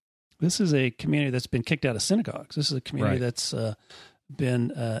 this is a community that's been kicked out of synagogues. This is a community that's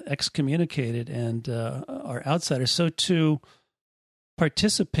been excommunicated and are outsiders. So to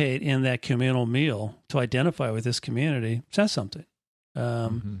participate in that communal meal, to identify with this community, says something.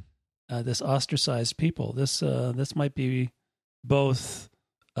 This ostracized people. This might be both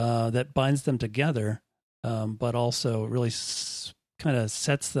that binds them together, but also really kind of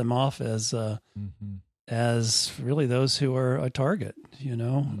sets them off as really those who are a target.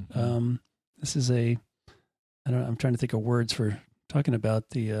 This is I'm trying to think of words for talking about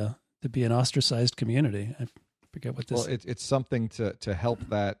to be an ostracized community. I forget what this. Well, it's something to help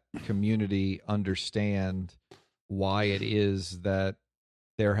that community understand why it is that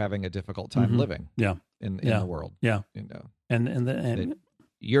they're having a difficult time living in the world. Yeah. And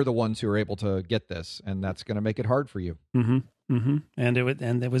you're the ones who are able to get this, and that's going to make it hard for you. And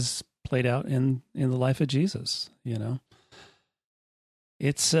it was played out in the life of Jesus,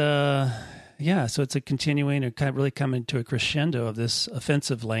 It's so it's a continuing or kind of really coming to a crescendo of this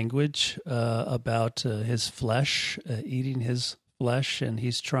offensive language about his flesh, eating his flesh, and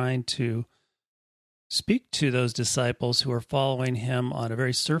he's trying to speak to those disciples who are following him on a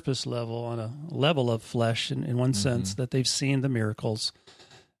very surface level, on a level of flesh, in one sense, that they've seen the miracles.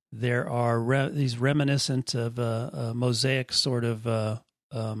 There are these reminiscent of a Mosaic sort of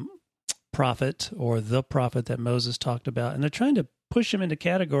prophet, or the prophet that Moses talked about, and they're trying to push him into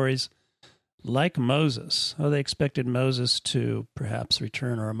categories like Moses. They expected Moses to perhaps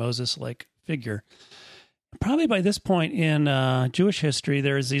return, or a Moses-like figure. Probably by this point in Jewish history,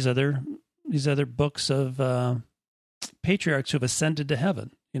 there's these other books of patriarchs who have ascended to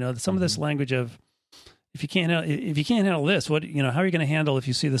heaven. Some of this language of if you can't handle this, what how are you going to handle if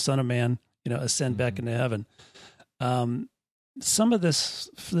you see the Son of Man ascend back into heaven? Some of this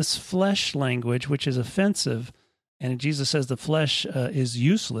flesh language, which is offensive, and Jesus says the flesh is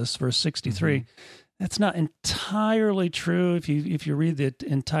useless, verse 63. That's not entirely true. If you read the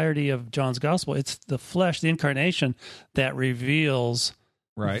entirety of John's gospel, it's the flesh, the incarnation, that reveals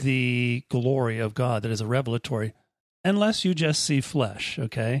the glory of God, that is a revelatory, unless you just see flesh,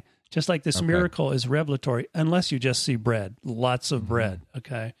 okay? Just like this miracle is revelatory, unless you just see bread, lots of bread,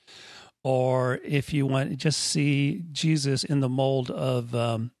 okay? Or if you want to just see Jesus in the mold of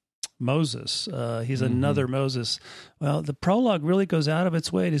Moses, he's another Moses. Well, the prologue really goes out of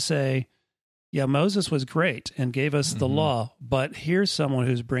its way to say, yeah, Moses was great and gave us the law, but here's someone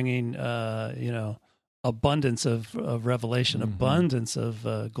who's bringing, abundance of revelation, abundance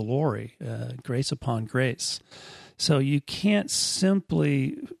of glory, grace upon grace. So you can't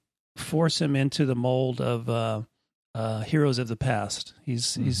simply force him into the mold of heroes of the past.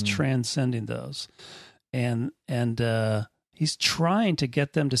 He's transcending those, and he's trying to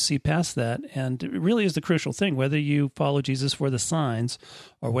get them to see past that. And it really is the crucial thing, whether you follow Jesus for the signs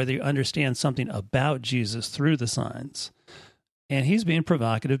or whether you understand something about Jesus through the signs. And he's being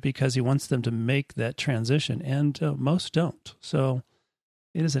provocative because he wants them to make that transition, and most don't. So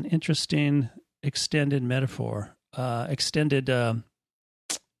it is an interesting extended metaphor, extended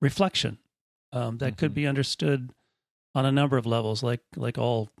reflection that could be understood on a number of levels, like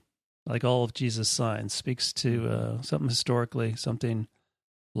all of Jesus' signs. Speaks to something historically, something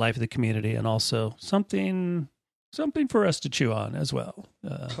life of the community, and also something for us to chew on as well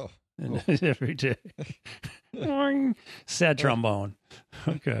every day. Sad trombone.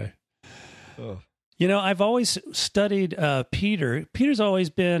 Okay. I've always studied Peter. Peter's always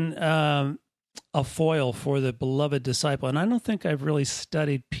been a foil for the beloved disciple, and I don't think I've really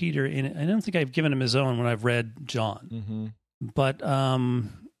studied Peter I don't think I've given him his own when I've read John. But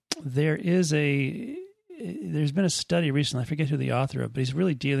there's been a study recently, I forget who the author of, but he's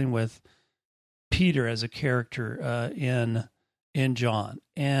really dealing with Peter as a character in John,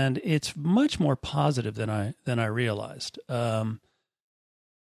 and it's much more positive than I realized.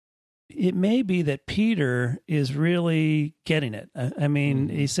 It may be that Peter is really getting it. I mean,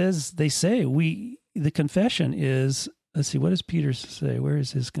 the confession is, let's see, what does Peter say? Where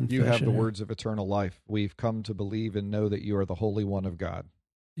is his confession? You have the words of eternal life. We've come to believe and know that you are the Holy One of God.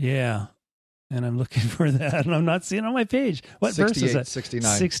 Yeah. And I'm looking for that, and I'm not seeing it on my page. What verse is that?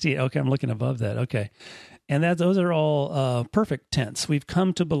 69. 68. Okay, I'm looking above that. Okay. And those are all perfect tense. We've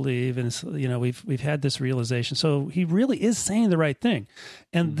come to believe, and we've had this realization. So he really is saying the right thing,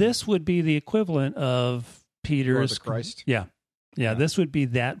 and this would be the equivalent of Peter's Christ. Yeah. This would be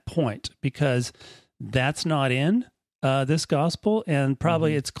that point, because that's not in this gospel, and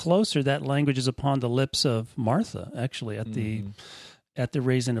probably it's closer. That language is upon the lips of Martha, actually, at the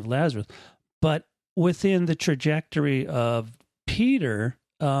raising of Lazarus. But within the trajectory of Peter,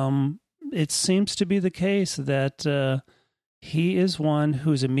 it seems to be the case that he is one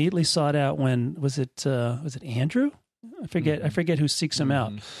who's immediately sought out when, was it Andrew? I forget who seeks him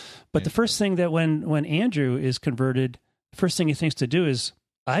out. But the first thing that when Andrew is converted, the first thing he thinks to do is,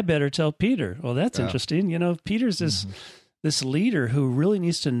 I better tell Peter. Well, that's interesting. Peter's this leader who really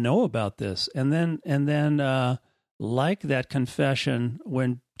needs to know about this. And then like that confession,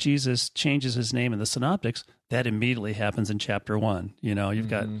 when Jesus changes his name in the Synoptics, that immediately happens in chapter 1. You've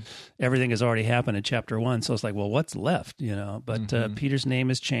got everything has already happened in chapter 1. So it's like, well, what's left? But Peter's name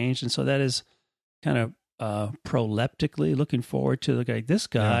has changed. And so that is kind of proleptically looking forward to this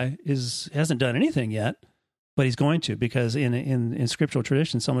guy hasn't done anything yet, but he's going to, because in scriptural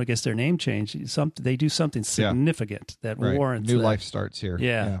tradition, someone gets their name changed. They do something significant that warrants new that. Life starts here.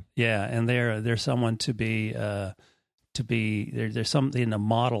 Yeah. And they're someone to be there's something to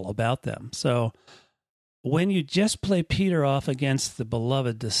model about them. So when you just play Peter off against the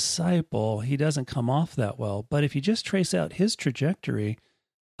beloved disciple, he doesn't come off that well. But if you just trace out his trajectory,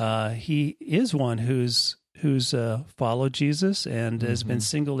 he is one who's followed Jesus and has been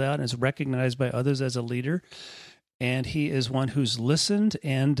singled out and is recognized by others as a leader. And he is one who's listened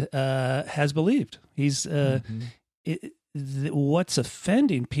and has believed. He's what's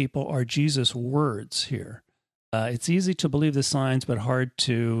offending people are Jesus' words here. It's easy to believe the signs, but hard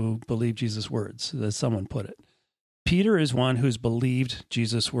to believe Jesus' words, as someone put it. Peter is one who's believed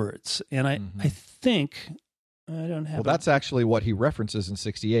Jesus' words. And I think, I don't have... Well, that's actually what he references in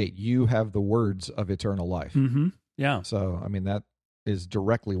 68. You have the words of eternal life. Yeah. So, I mean, that is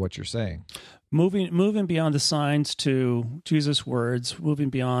directly what you're saying. Moving beyond the signs to Jesus' words, moving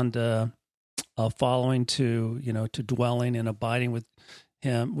beyond following to dwelling and abiding with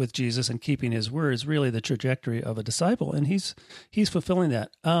him, with Jesus, and keeping his word is really the trajectory of a disciple, and he's fulfilling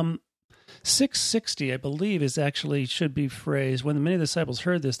that. 660, I believe, should be phrased, when many of the disciples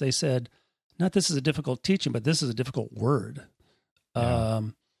heard this, they said, not this is a difficult teaching, but this is a difficult word. Yeah.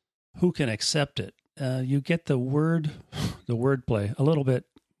 Who can accept it? You get the wordplay a little bit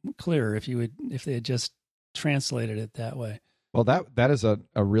clearer if they had just translated it that way. Well, that is a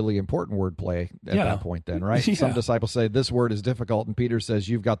really important wordplay at that point then, right? Yeah. Some disciples say this word is difficult, and Peter says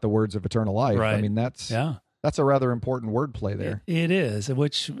you've got the words of eternal life. Right. I mean, that's a rather important wordplay there. It is,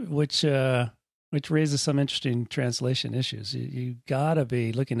 which raises some interesting translation issues. You got to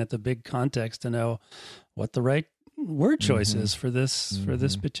be looking at the big context to know what the right word choice is for this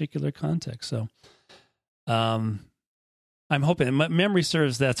particular context. So, I'm hoping my memory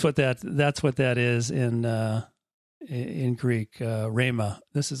serves. That's what that is in Greek, rhema.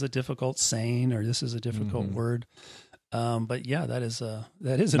 This is a difficult saying, or this is a difficult word. But yeah, that is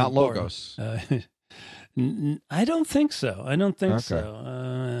not logos. I don't think so. I don't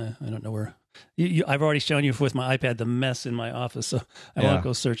know where. I've already shown you with my iPad the mess in my office, so I won't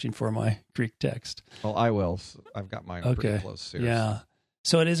go searching for my Greek text. Well, I will. I've got mine pretty close here. Yeah.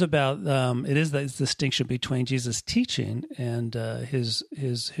 So it is about it is the distinction between Jesus' teaching and his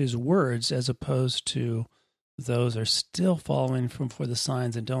words, as opposed to those are still following for the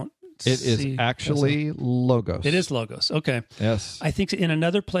signs and don't. It is actually logos. It is logos. Okay. Yes. I think in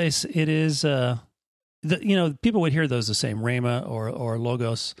another place it is. People would hear those the same, rhema or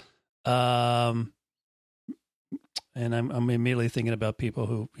logos. And I'm immediately thinking about people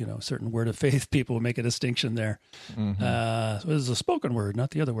who, certain word of faith people who make a distinction there. So this is a spoken word,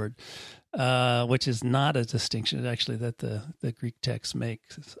 not the other word, which is not a distinction actually that the Greek text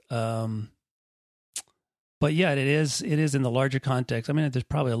makes. But yeah, it is in the larger context. I mean, there's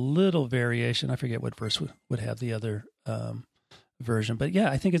probably a little variation. I forget what verse would have the other version, but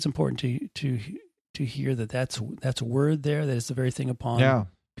yeah, I think it's important to hear that's a word there. That is the very thing upon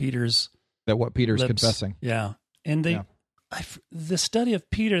Peter's what Peter's lips. Confessing. Yeah, and the study of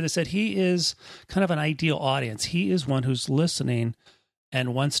Peter, they said he is kind of an ideal audience. He is one who's listening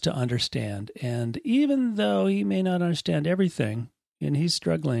and wants to understand. And even though he may not understand everything, and he's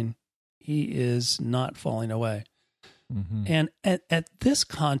struggling, he is not falling away. Mm-hmm. And at this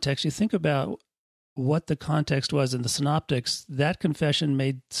context, you think about what the context was in the Synoptics. That confession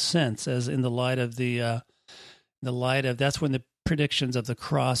made sense, as in the light of that's when the predictions of the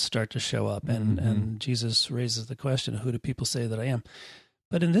cross start to show up, and Jesus raises the question, who do people say that I am?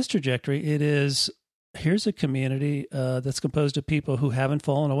 But in this trajectory, here's a community that's composed of people who haven't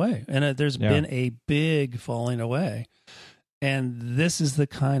fallen away, and there's been a big falling away. And this is the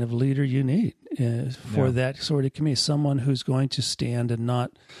kind of leader you need for that sort of community, someone who's going to stand and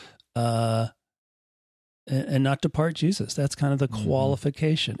not depart Jesus. That's kind of the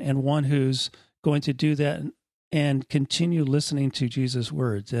qualification, and one who's going to do that and continue listening to Jesus'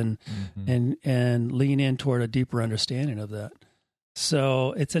 words and lean in toward a deeper understanding of that.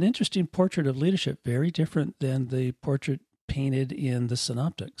 So it's an interesting portrait of leadership, very different than the portrait painted in the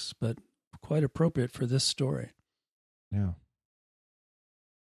Synoptics, but quite appropriate for this story. Yeah.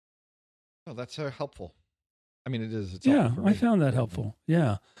 Well, that's helpful. I mean, it is. It's I found that helpful.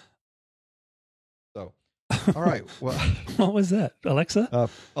 Yeah. So, all right. Well, what was that, Alexa?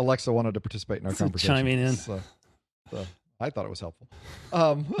 Alexa wanted to participate in our conversation. Chiming in. So I thought it was helpful.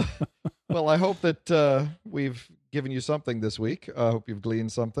 Well, I hope that we've given you something this week. I hope you've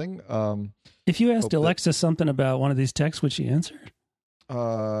gleaned something. If you asked Alexa something about one of these texts, would she answer?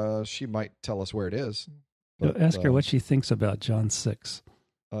 She might tell us where it is. But, ask her what she thinks about John 6.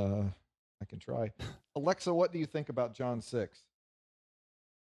 I can try. Alexa, what do you think about John 6?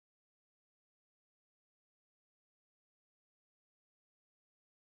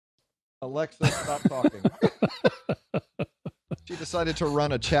 Alexa, stop talking. She decided to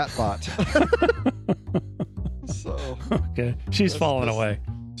run a chat bot. So okay, she's fallen away.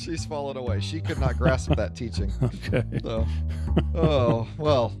 She's fallen away. She could not grasp that teaching. Okay. So,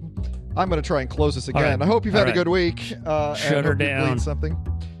 well, I'm going to try and close this again. Right. I hope you've had a good week. Shut her down. Something.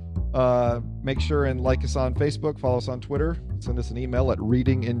 Make sure and like us on Facebook, follow us on Twitter, send us an email at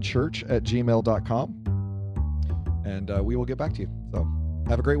readinginchurch@gmail.com, and we will get back to you. So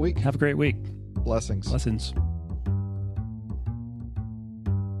have a great week. Have a great week. Blessings. Blessings.